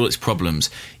League, for all its problems,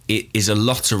 it is a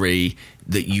lottery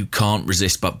that you can't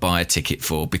resist but buy a ticket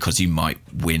for, because you might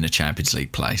win a Champions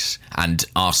League place, and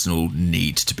Arsenal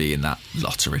need to be in that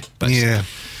lottery, basically.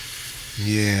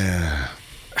 Yeah.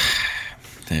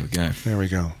 There we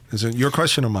go. Is it your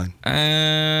question or mine?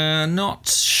 Not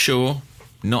sure.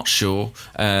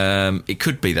 It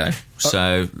could be, though.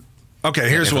 So, okay.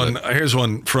 Here's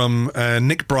one from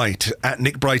Nick Bright at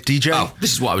Nick Bright DJ. Oh,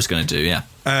 this is what I was going to do.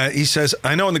 Yeah. He says,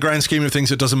 "I know in the grand scheme of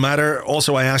things it doesn't matter.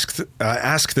 Also, I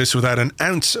ask this without an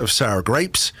ounce of sour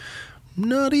grapes."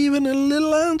 Not even a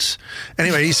little ounce.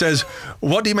 Anyway, he says,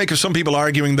 what do you make of some people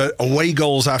arguing that away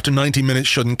goals after 90 minutes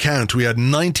shouldn't count? We had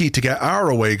 90 to get our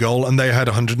away goal and they had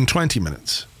 120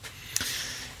 minutes.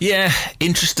 Yeah,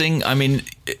 interesting. I mean,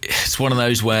 it's one of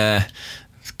those where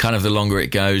kind of the longer it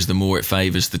goes, the more it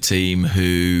favours the team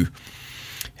who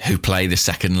play the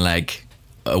second leg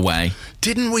away.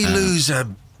 Didn't we lose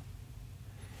a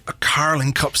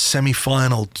Carling Cup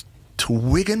semi-final to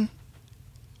Wigan?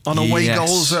 On away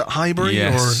goals at Highbury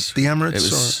or the Emirates?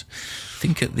 It was, I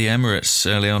think at the Emirates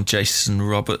early on, Jason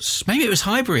Roberts. Maybe it was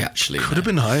Highbury, actually. Could have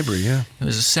been Highbury, yeah. It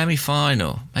was a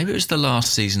semi-final. Maybe it was the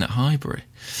last season at Highbury.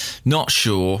 Not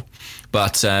sure.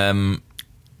 But,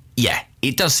 yeah,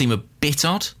 it does seem a bit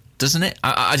odd, doesn't it?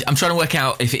 I'm trying to work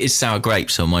out if it is sour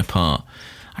grapes on my part.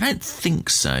 I don't think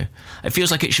so. It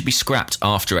feels like it should be scrapped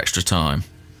after extra time.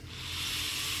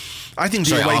 I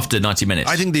think after 90 minutes.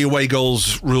 I think the away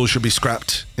goals rule should be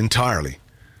scrapped entirely.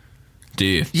 Do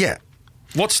you? Yeah.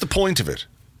 What's the point of it?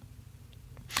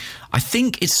 I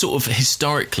think it's sort of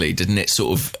historically, didn't it?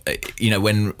 Sort of, you know,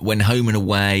 when home and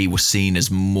away were seen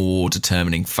as more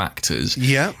determining factors.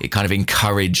 Yeah. It kind of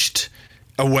encouraged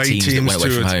away teams that went away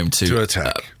from home to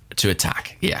attack. To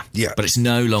attack. Yeah. Yeah. But it's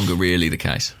no longer really the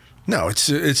case. No, it's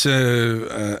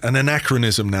an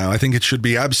anachronism now. I think it should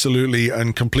be absolutely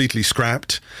and completely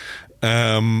scrapped.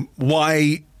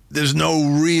 Why? There's no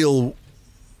real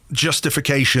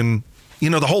justification. You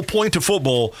know, the whole point of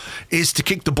football is to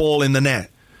kick the ball in the net.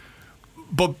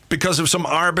 But because of some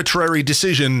arbitrary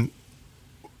decision,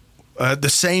 the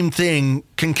same thing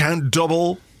can count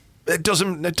double. It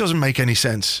doesn't make any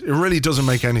sense. It really doesn't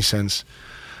make any sense.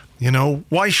 You know,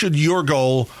 why should your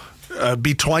goal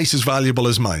be twice as valuable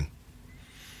as mine?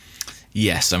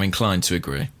 Yes, I'm inclined to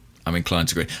agree. I mean,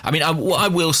 what I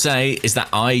will say is that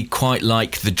I quite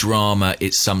like the drama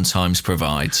it sometimes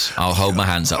provides. I'll hold my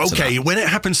hands up to that. Okay, when it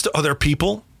happens to other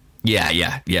people?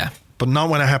 Yeah. But not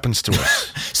when it happens to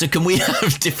us. So can we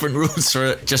have different rules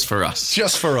just for us?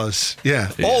 Just for us, yeah.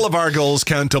 All of our goals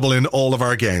count double in all of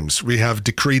our games. We have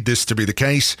decreed this to be the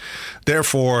case.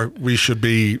 Therefore, we should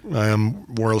be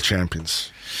world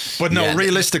champions. But no,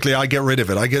 realistically, I get rid of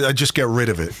it. I just get rid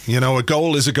of it. You know, a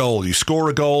goal is a goal. You score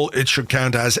a goal, it should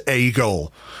count as a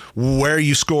goal. Where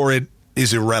you score it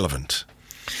is irrelevant.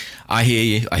 I hear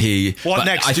you. What but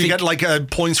next? Do you get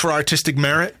like points for artistic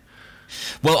merit?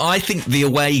 Well, I think the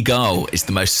away goal is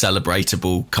the most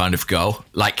celebratable kind of goal.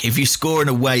 Like, if you score an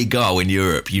away goal in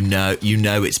Europe, you know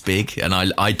it's big, and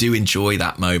I do enjoy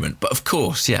that moment. But of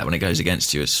course, when it goes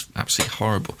against you, it's absolutely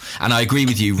horrible. And I agree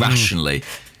with you, rationally,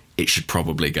 it should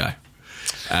probably go.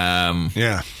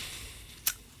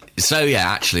 So,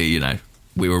 actually, you know,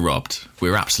 we were robbed. We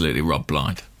were absolutely robbed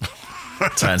blind.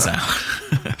 Turns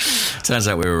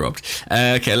out we were robbed.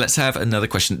 Okay, let's have another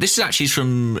question. This is actually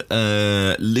from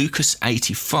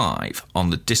Lucas85 on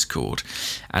the Discord.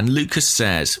 And Lucas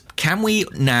says, can we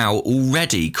now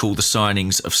already call the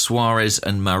signings of Suarez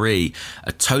and Marie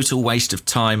a total waste of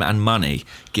time and money,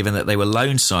 given that they were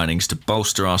loan signings to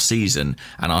bolster our season,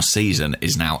 and our season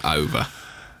is now over?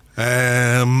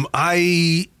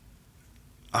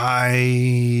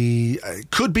 I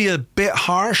could be a bit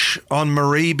harsh on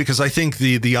Marie, because I think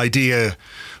the idea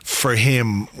for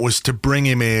him was to bring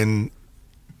him in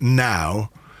now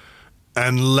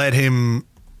and let him,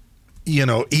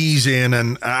 ease in.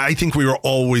 And I think we were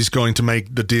always going to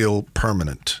make the deal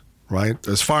permanent, right?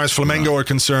 As far as Flamengo are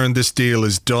concerned, this deal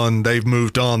is done. They've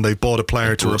moved on. They've bought a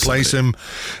player to replace him.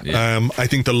 Yeah. I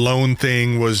think the loan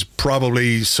thing was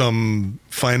probably some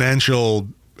financial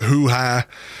hoo-ha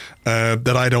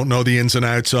that I don't know the ins and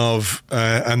outs of,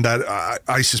 and that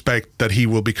I suspect that he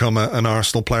will become an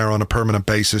Arsenal player on a permanent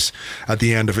basis at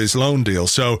the end of his loan deal.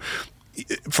 So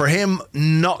for him,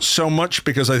 not so much,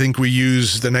 because I think we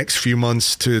use the next few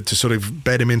months to sort of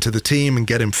bed him into the team and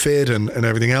get him fit and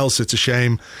everything else. It's a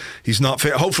shame he's not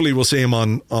fit. Hopefully we'll see him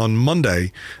on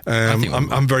Monday.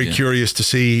 I'm very curious to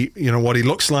see what he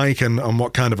looks like and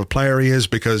what kind of a player he is,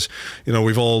 because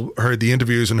we've all heard the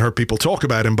interviews and heard people talk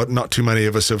about him, but not too many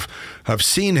of us have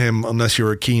seen him, unless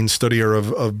you're a keen studier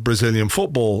of Brazilian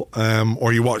football,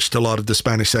 or you watched a lot of the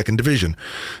Spanish second division.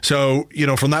 So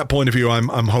from that point of view,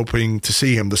 I'm hoping to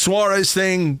see him. The Suarez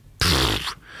thing,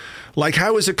 like,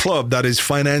 how is a club that is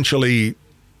financially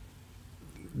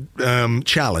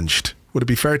challenged, would it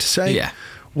be fair to say? Yeah.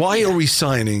 Why are we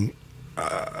signing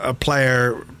a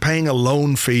player, paying a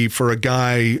loan fee for a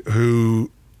guy who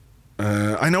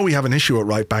I know we have an issue at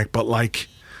right back, but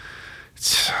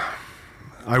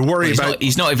I worry about...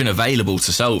 He's not even available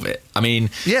to solve it. I mean...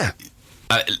 Yeah.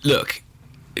 Look,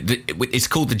 it's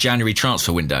called the January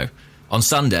transfer window. On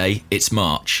Sunday, it's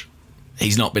March.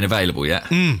 He's not been available yet.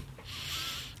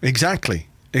 Exactly.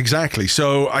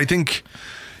 So I think,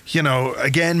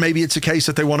 again, maybe it's a case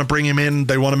that they want to bring him in.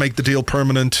 They want to make the deal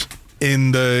permanent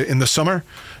in the summer,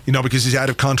 because he's out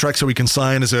of contract, so he can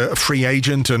sign as a free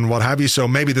agent and what have you. So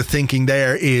maybe the thinking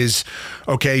there is,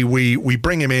 okay, we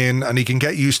bring him in and he can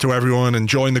get used to everyone and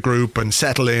join the group and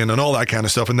settle in and all that kind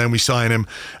of stuff. And then we sign him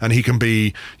and he can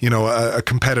be, a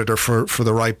competitor for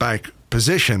the right back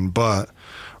position. But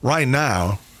right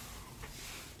now...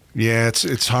 yeah,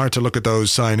 it's hard to look at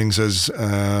those signings as,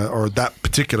 or that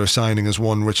particular signing as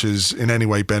one which is in any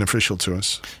way beneficial to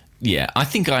us. Yeah, I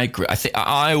think I agree.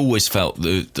 I always felt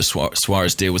the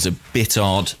Suarez deal was a bit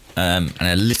odd and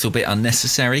a little bit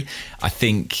unnecessary. I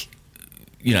think,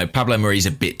 Pablo Marie's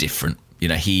a bit different.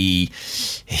 I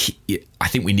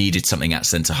think we needed something at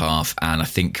centre half, and I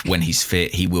think when he's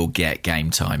fit, he will get game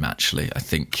time. Actually, I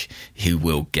think he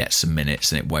will get some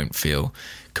minutes, and it won't feel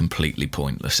completely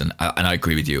pointless. And I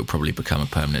agree with you; it'll probably become a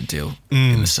permanent deal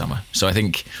in the summer. So I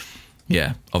think,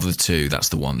 of the two, that's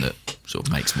the one that sort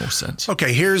of makes more sense.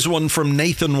 Okay, here's one from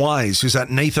Nathan Wise, who's at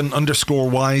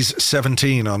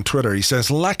Nathan_Wise17 on Twitter. He says,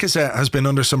 Lacazette has been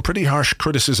under some pretty harsh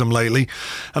criticism lately,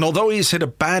 and although he's hit a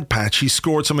bad patch, he's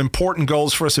scored some important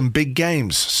goals for us in big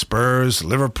games. Spurs,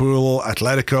 Liverpool,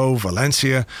 Atletico,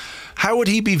 Valencia. How would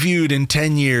he be viewed in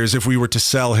 10 years if we were to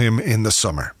sell him in the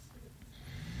summer?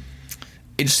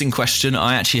 Interesting question.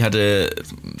 I actually had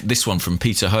this one from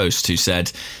Peter Host, who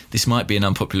said, this might be an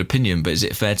unpopular opinion, but is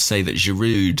it fair to say that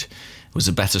Giroud was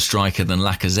a better striker than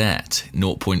Lacazette?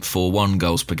 0.41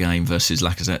 goals per game versus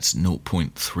Lacazette's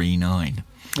 0.39.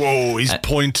 Whoa, he's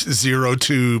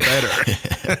 0.02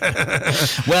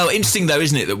 better. Well, interesting though,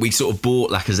 isn't it, that we sort of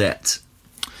bought Lacazette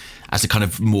as a kind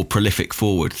of more prolific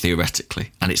forward,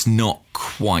 theoretically, and it's not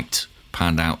quite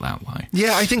panned out that way.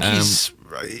 Yeah, I think he's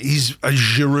a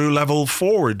Giroud level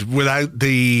forward without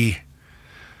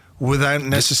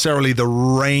necessarily the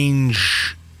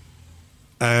range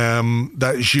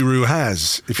that Giroud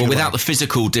has. Without the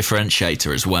physical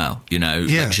differentiator as well, Yeah.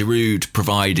 Like Giroud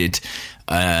provided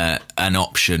an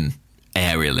option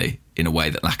aerially in a way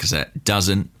that Lacazette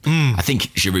doesn't. I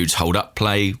think Giroud's hold-up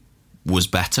play was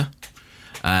better.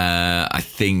 I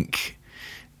think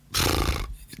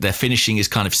their finishing is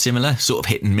kind of similar, sort of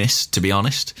hit and miss, to be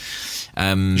honest.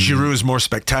 Giroud is more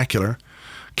spectacular,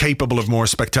 capable of more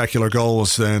spectacular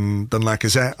goals than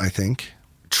Lacazette, I think.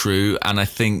 True, and I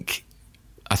think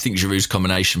Giroud's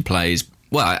combination play is...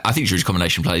 Well, I think Giroud's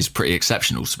combination play is pretty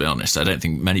exceptional, to be honest. I don't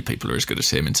think many people are as good as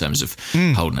him in terms of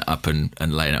holding it up and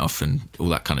laying it off and all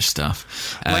that kind of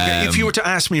stuff. If you were to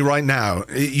ask me right now,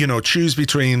 choose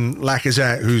between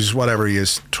Lacazette, who's whatever he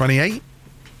is, 28?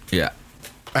 Yeah.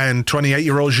 And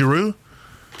 28-year-old Giroud?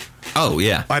 Oh,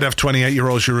 yeah. I'd have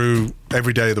 28-year-old Giroud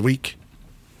every day of the week.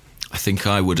 I think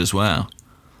I would as well.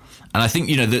 And I think,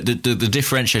 the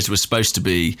differentiator was supposed to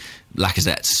be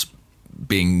Lacazette's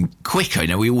being quicker.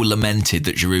 We all lamented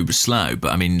that Giroud was slow,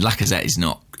 but I mean, Lacazette is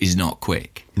not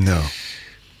quick. No.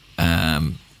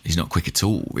 He's not quick at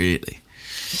all, really.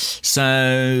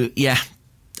 So, yeah,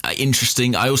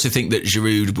 interesting. I also think that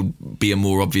Giroud would be a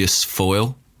more obvious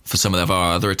foil for some of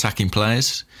our other attacking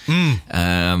players.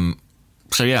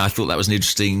 So, yeah, I thought that was an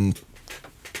interesting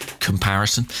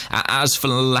comparison. As for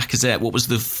Lacazette, what was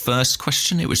the first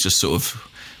question? It was just sort of,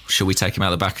 shall we take him out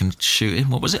the back and shoot him?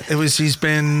 What was it? It was, he's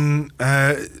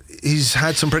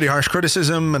had some pretty harsh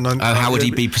criticism. And how would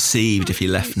he be perceived if he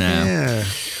left now? Yeah.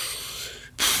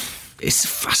 It's a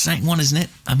fascinating one, isn't it?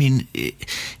 I mean,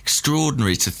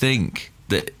 extraordinary to think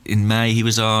that in May he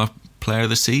was our player of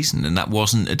the season, and that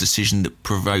wasn't a decision that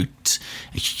provoked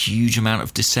a huge amount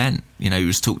of dissent. He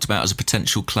was talked about as a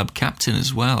potential club captain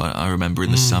as well, I remember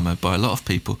in the summer, by a lot of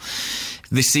people.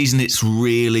 This season it's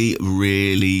really,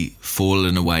 really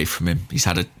fallen away from him. He's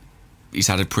had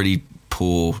a pretty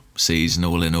poor season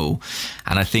all in all,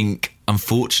 and I think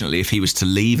unfortunately if he was to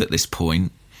leave at this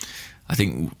point, I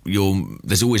think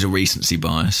there's always a recency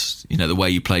bias. The way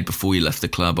you played before you left the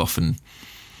club often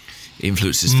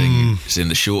influences things in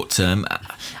the short term.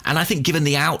 And I think given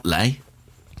the outlay,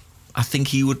 I think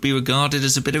he would be regarded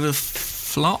as a bit of a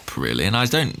flop, really. And I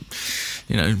don't,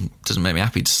 doesn't make me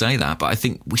happy to say that, but I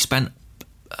think we spent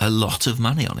a lot of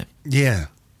money on him. Yeah.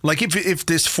 Like if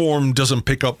this form doesn't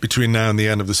pick up between now and the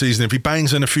end of the season, if he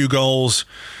bangs in a few goals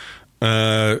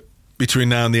between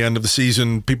now and the end of the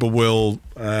season, people will,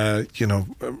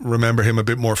 remember him a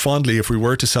bit more fondly if we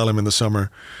were to sell him in the summer.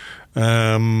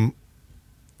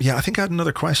 Yeah, I think I had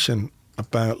another question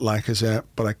about Lacazette,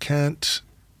 but I can't.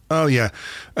 Oh, yeah.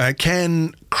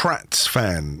 Ken Kratz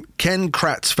fan.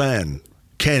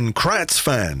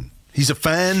 He's a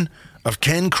fan of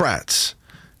Ken Kratz,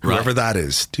 whoever that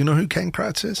is. Do you know who Ken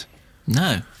Kratz is?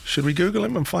 No. Should we Google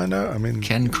him and find out? I mean,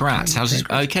 Ken Kratz.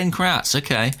 Ken Kratz.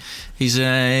 Okay, he's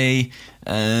a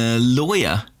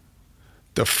lawyer.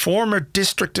 The former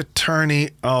district attorney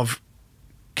of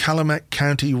Calumet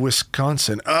County,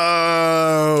 Wisconsin.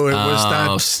 Oh, it was that.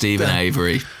 Oh, Stephen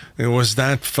Avery. It was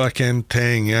that fucking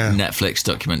thing, yeah. Netflix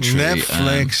documentary.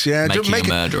 Netflix, yeah.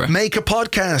 Making a Murderer. Make a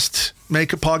podcast.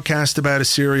 Make a podcast about a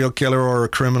serial killer or a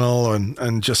criminal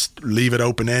and just leave it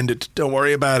open-ended. Don't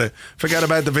worry about it. Forget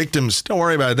about the victims. Don't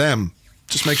worry about them.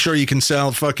 Just make sure you can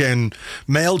sell fucking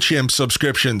MailChimp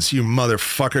subscriptions, you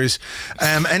motherfuckers.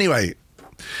 Anyway,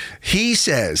 he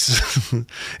says,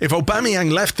 if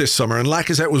Aubameyang left this summer and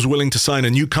Lacazette was willing to sign a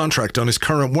new contract on his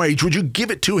current wage, would you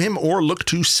give it to him or look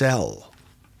to sell?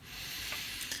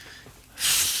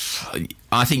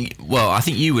 I think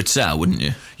you would sell, wouldn't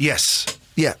you? Yes.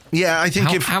 Yeah. I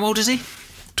think how old is he?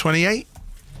 28.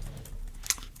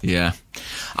 Yeah.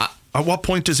 At what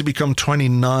point does he become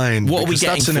 29? What are we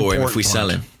getting for him if we sell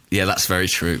him? Yeah, that's very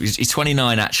true. He's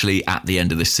 29 actually at the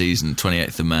end of this season,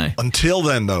 28th of May. Until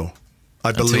then, though,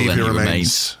 I believe he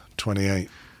remains 28.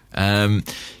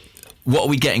 What are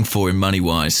we getting for him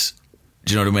money-wise?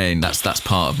 Do you know what I mean? That's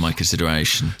part of my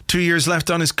consideration. 2 years left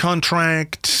on his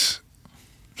contract.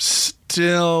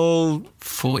 Still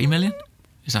 40 million?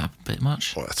 Is that a bit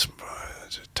much? Well,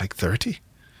 take 30.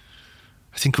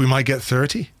 I think we might get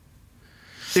 30.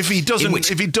 If he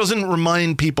doesn't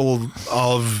remind people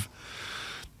of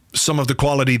some of the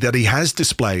quality that he has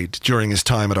displayed during his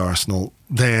time at Arsenal,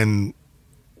 then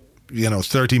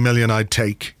 30 million I'd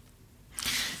take.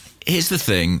 Here's the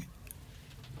thing.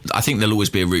 I think there'll always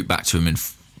be a route back to him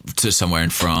to somewhere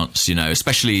in France,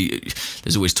 especially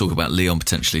there's always talk about Lyon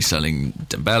potentially selling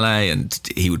Dembele and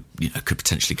he would could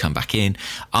potentially come back in.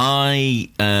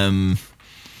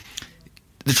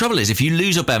 The trouble is if you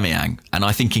lose Aubameyang, and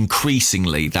I think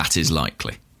increasingly that is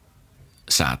likely,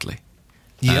 sadly.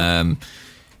 Yeah.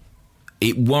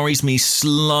 It worries me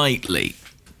slightly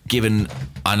given,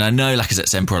 and I know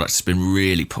Lacazette's end product has been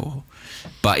really poor,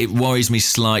 but it worries me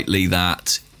slightly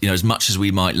that as much as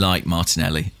we might like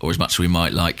Martinelli or as much as we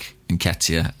might like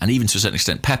Nketiah and even to a certain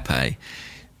extent Pepe,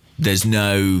 there's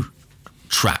no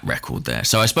track record there.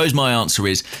 So I suppose my answer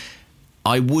is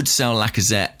I would sell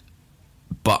Lacazette,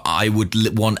 but I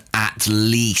would want at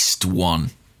least one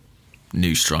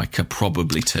new striker,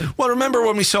 probably two. Well, remember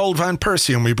when we sold Van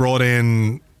Persie and we brought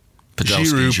in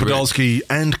Giroud, Podolski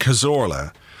and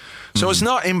Cazorla? So it's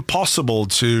not impossible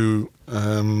to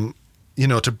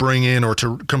to bring in or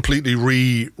to completely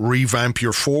revamp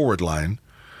your forward line.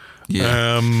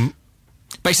 Yeah.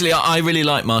 Basically, I really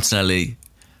like Martinelli,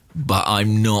 but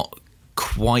I'm not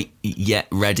quite yet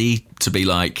ready to be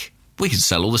like, we can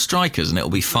sell all the strikers and it'll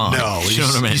be fine. No, you know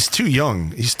what I mean? He's too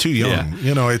young. He's too young. Yeah.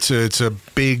 You know, it's a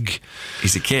big...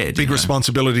 He's a kid. Big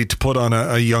responsibility to put on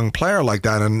a young player like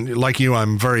that. And like you,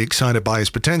 I'm very excited by his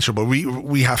potential, but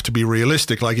we have to be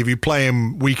realistic. Like if you play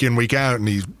him week in, week out and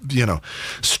he, you know,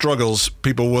 struggles,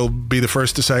 people will be the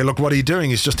first to say, look, what are you doing?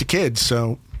 He's just a kid.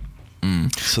 So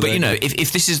but, you know,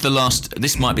 if this is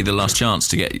this might be the last chance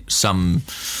to get some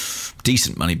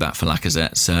decent money back for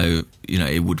Lacazette. So, you know,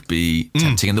 it would be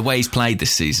tempting. And the way he's played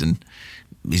this season,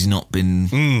 he's not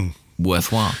been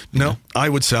worthwhile. No, I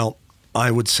would sell.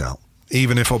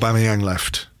 Even if Aubameyang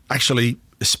left. Actually,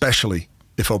 especially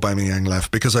if Aubameyang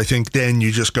left, because I think then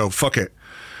you just go, fuck it.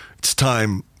 It's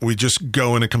time. We just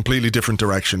go in a completely different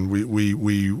direction. We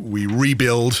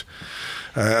rebuild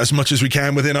as much as we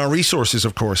can within our resources,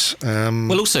 of course.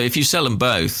 Well, also, if you sell them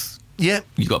both,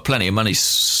 you've got plenty of money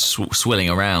swilling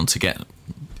around to get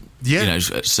you know,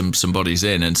 some bodies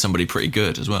in and somebody pretty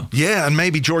good as well. Yeah, and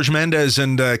maybe George Mendes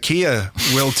and Kia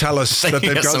will tell us that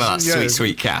they've got some of that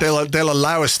sweet cash. They'll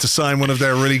allow us to sign one of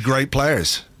their really great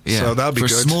players. Yeah, so that'll be for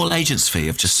good. a small agent's fee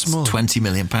of just £20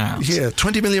 million. Yeah,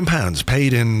 £20 million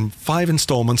paid in 5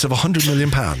 instalments of £100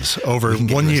 million over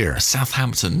 1 year. A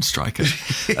Southampton striker.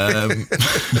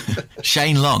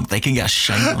 Shane Long. They can get a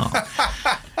Shane Long.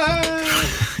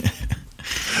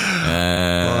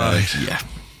 Right. Yeah.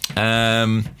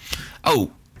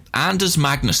 Anders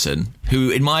Magnusson, who,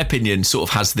 in my opinion, sort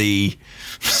of has the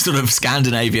sort of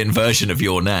Scandinavian version of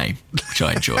your name, which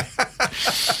I enjoy.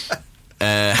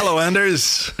 Hello,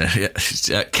 Anders.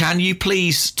 Can you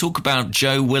please talk about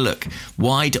Joe Willock?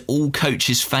 Why do all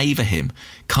coaches favour him?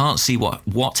 Can't see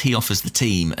what he offers the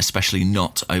team, especially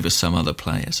not over some other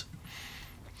players.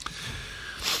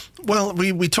 Well,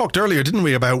 we talked earlier, didn't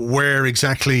we, about where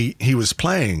exactly he was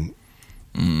playing,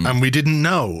 and we didn't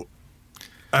know,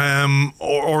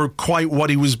 or quite what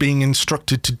he was being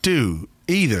instructed to do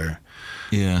either.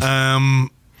 Yeah.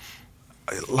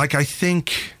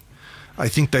 I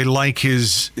think they like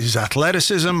his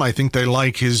athleticism. I think they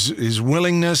like his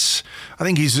willingness. I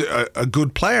think he's a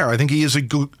good player. I think he is a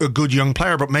good young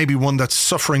player, but maybe one that's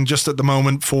suffering just at the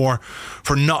moment for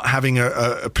not having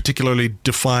a particularly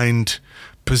defined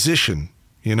position,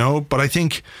 you know. But I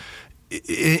think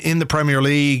in the Premier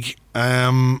League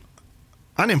and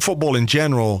in football in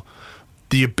general,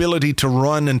 the ability to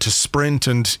run and to sprint,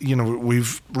 and, you know,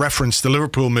 we've referenced the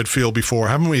Liverpool midfield before,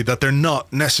 haven't we? That they're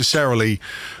not necessarily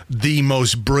the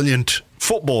most brilliant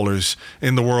footballers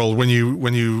in the world when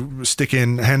you stick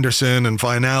in Henderson and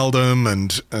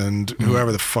Wijnaldum and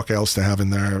whoever the fuck else they have in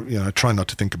there. You know, I try not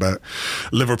to think about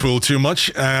Liverpool too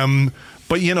much.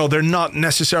 But, you know, they're not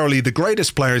necessarily the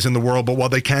greatest players in the world, but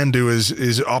what they can do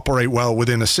is operate well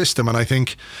within a system. And I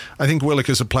think Willock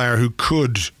is a player who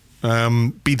could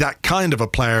be that kind of a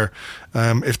player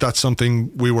if that's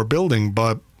something we were building.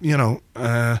 But, you know,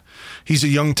 he's a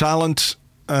young talent.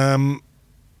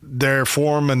 Their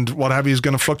form and what have you is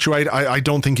going to fluctuate. I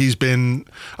don't think I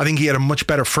think he had a much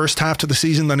better first half to the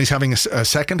season than he's having a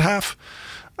second half.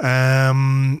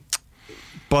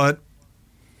 But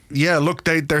yeah, look,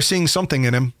 they're seeing something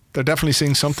in him. They're definitely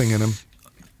seeing something in him.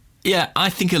 Yeah, I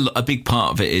think a big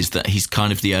part of it is that he's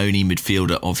kind of the only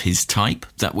midfielder of his type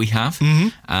that we have. Mm-hmm.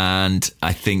 And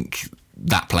I think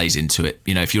that plays into it.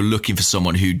 You know, if you're looking for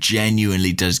someone who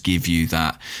genuinely does give you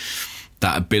that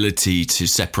ability to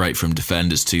separate from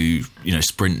defenders, to, you know,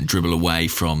 sprint and dribble away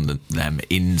from them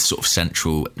in sort of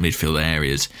central midfield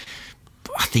areas,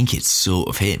 I think it's sort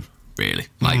of him, really.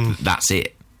 Like, that's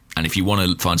it. And if you want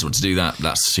to find someone to do that,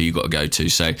 that's who you've got to go to.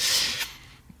 So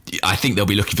I think they'll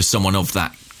be looking for someone of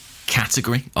that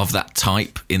category, of that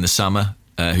type in the summer,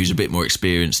 who's a bit more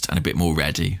experienced and a bit more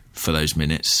ready for those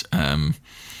minutes.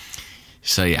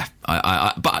 So yeah,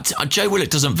 but Joe Willock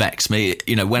doesn't vex me.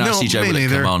 You know, when I see Joe Willock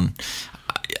come on,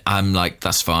 I'm like,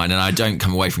 that's fine, and I don't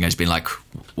come away from games being like,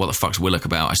 what the fuck's Willock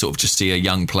about? I sort of just see a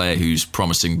young player who's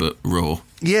promising but raw.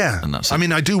 Yeah, and that's it. I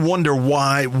mean, I do wonder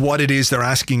what it is they're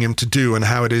asking him to do and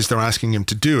how it is they're asking him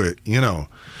to do it. You know,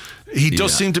 he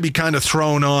does seem to be kind of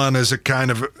thrown on as a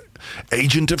kind of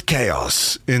agent of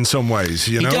chaos in some ways.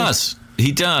 You know,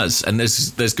 he does, and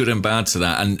there's good and bad to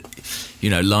that, and, you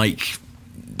know, like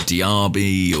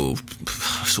Diaby or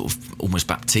sort of almost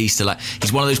Baptista, like,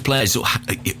 he's one of those players sort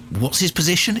of, what's his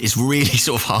position? It's really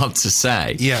sort of hard to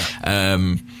say. Yeah.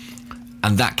 And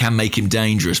that can make him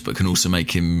dangerous, but can also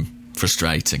make him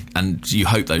frustrating. And you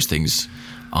hope those things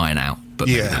iron out, but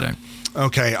maybe they don't.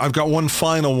 Okay, I've got one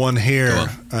final one here.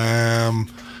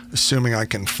 Assuming I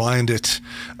can find it.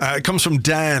 It comes from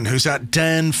Dan, who's at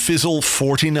Dan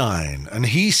Fizzle49, and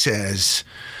he says,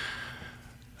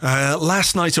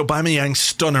 Last night's Aubameyang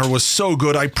stunner was so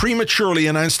good, I prematurely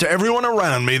announced to everyone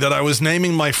around me that I was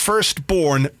naming my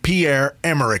firstborn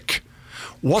Pierre-Emerick.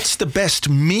 What's the best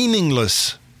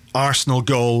meaningless Arsenal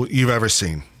goal you've ever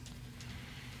seen?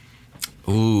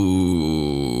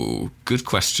 Ooh, good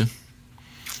question.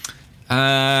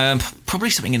 Probably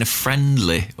something in a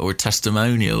friendly or a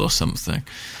testimonial or something.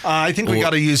 I think we got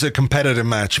to use a competitive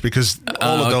match because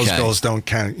all of those goals don't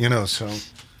count, so...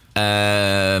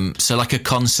 So like a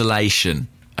consolation,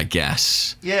 I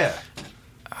guess. Yeah.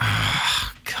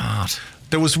 God.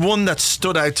 There was one that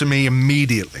stood out to me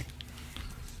immediately.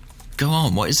 Go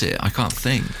on, what is it? I can't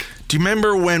think. Do you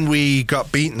remember when we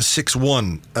got beaten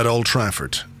 6-1 at Old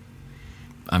Trafford?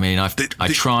 I mean, I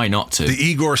try not to. The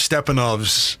Igor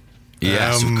Stepanov's...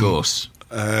 Yes, of course.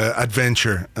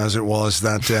 Adventure, as it was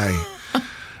that day.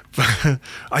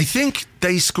 I think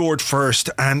they scored first,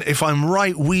 and if I'm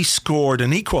right, we scored an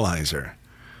equaliser.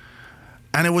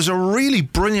 And it was a really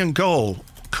brilliant goal.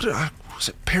 Was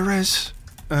it Perez?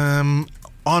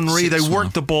 Henry, they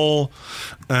worked the ball.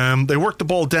 They worked the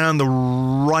ball down the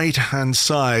right-hand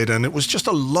side, and it was just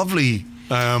a lovely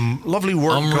work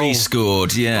goal. Henry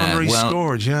scored, yeah. Henry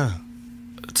scored, yeah.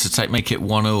 To make it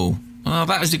 1-1. Oh,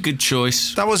 that was a good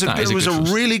choice. It was a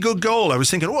really good goal. I was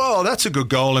thinking, whoa, that's a good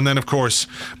goal. And then, of course,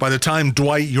 by the time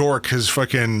Dwight York has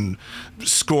fucking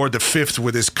scored the 5th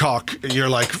with his cock, you're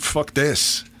like, fuck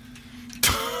this.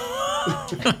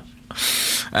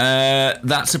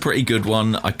 That's a pretty good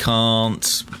one. I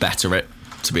can't better it,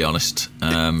 to be honest.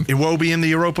 Iwobi in the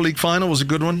Europa League final was a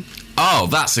good one. Oh,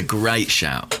 that's a great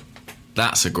shout.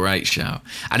 That's a great shout.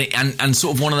 And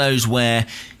sort of one of those where...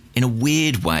 in a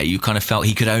weird way, you kind of felt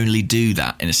he could only do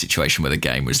that in a situation where the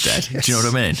game was dead. Yes. Do you know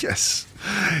what I mean? Yes.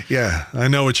 Yeah, I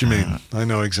know what you mean. I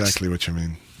know exactly what you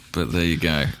mean. But there you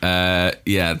go.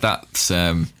 Yeah, that's...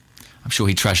 I'm sure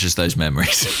he treasures those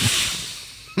memories.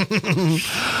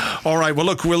 All right, well,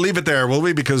 look, we'll leave it there, will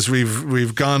we? Because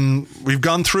we've gone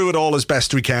through it all as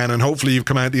best we can, and hopefully you've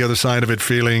come out the other side of it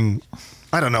feeling...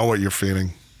 I don't know what you're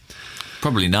feeling.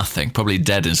 Probably nothing. Probably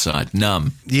dead inside.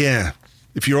 Numb. Yeah.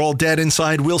 If you're all dead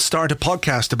inside, we'll start a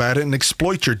podcast about it and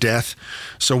exploit your death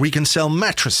so we can sell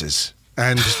mattresses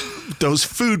and those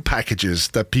food packages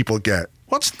that people get.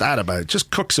 What's that about?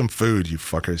 Just cook some food, you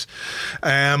fuckers.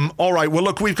 All right, well,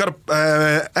 look, we've got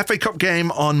a FA Cup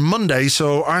game on Monday,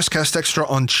 so Arscast Extra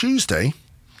on Tuesday.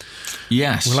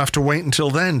 Yes. We'll have to wait until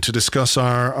then to discuss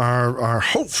our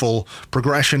hopeful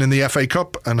progression in the FA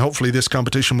Cup, and hopefully this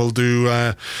competition will do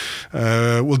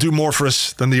more for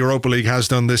us than the Europa League has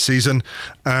done this season.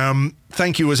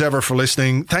 Thank you as ever for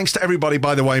listening. Thanks to everybody,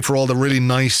 by the way, for all the really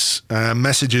nice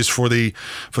messages for the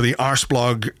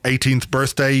Arsblog 18th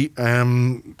birthday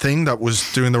thing that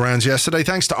was doing the rounds yesterday.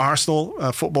 Thanks to Arsenal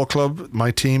Football Club, my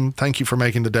team. Thank you for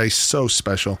making the day so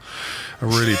special. I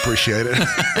really appreciate it.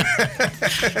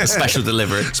 A special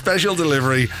delivery. Special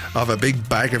delivery of a big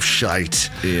bag of shite.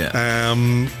 Yeah.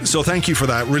 So thank you for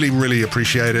that. Really, really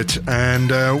appreciate it. And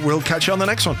we'll catch you on the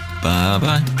next one.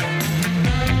 Bye-bye.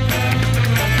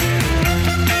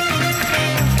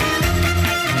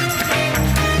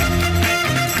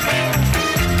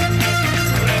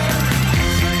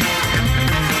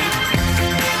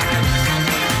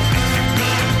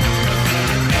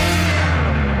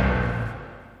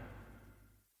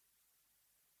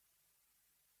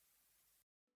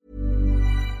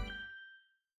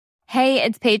 Hey,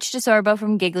 it's Paige DeSorbo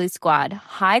from Giggly Squad.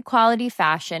 High quality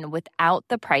fashion without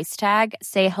the price tag.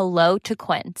 Say hello to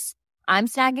Quince. I'm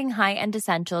snagging high-end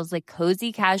essentials like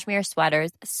cozy cashmere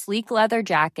sweaters, sleek leather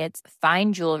jackets,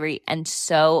 fine jewelry, and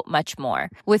so much more.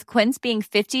 With Quince being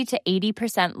 50 to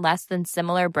 80% less than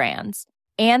similar brands.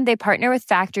 And they partner with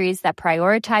factories that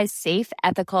prioritize safe,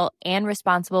 ethical, and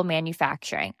responsible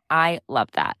manufacturing. I love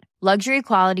that. Luxury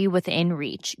quality within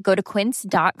reach. Go to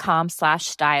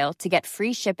quince.com/style to get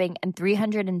free shipping and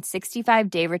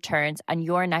 365-day returns on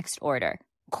your next order.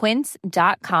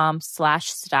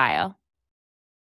 Quince.com/style.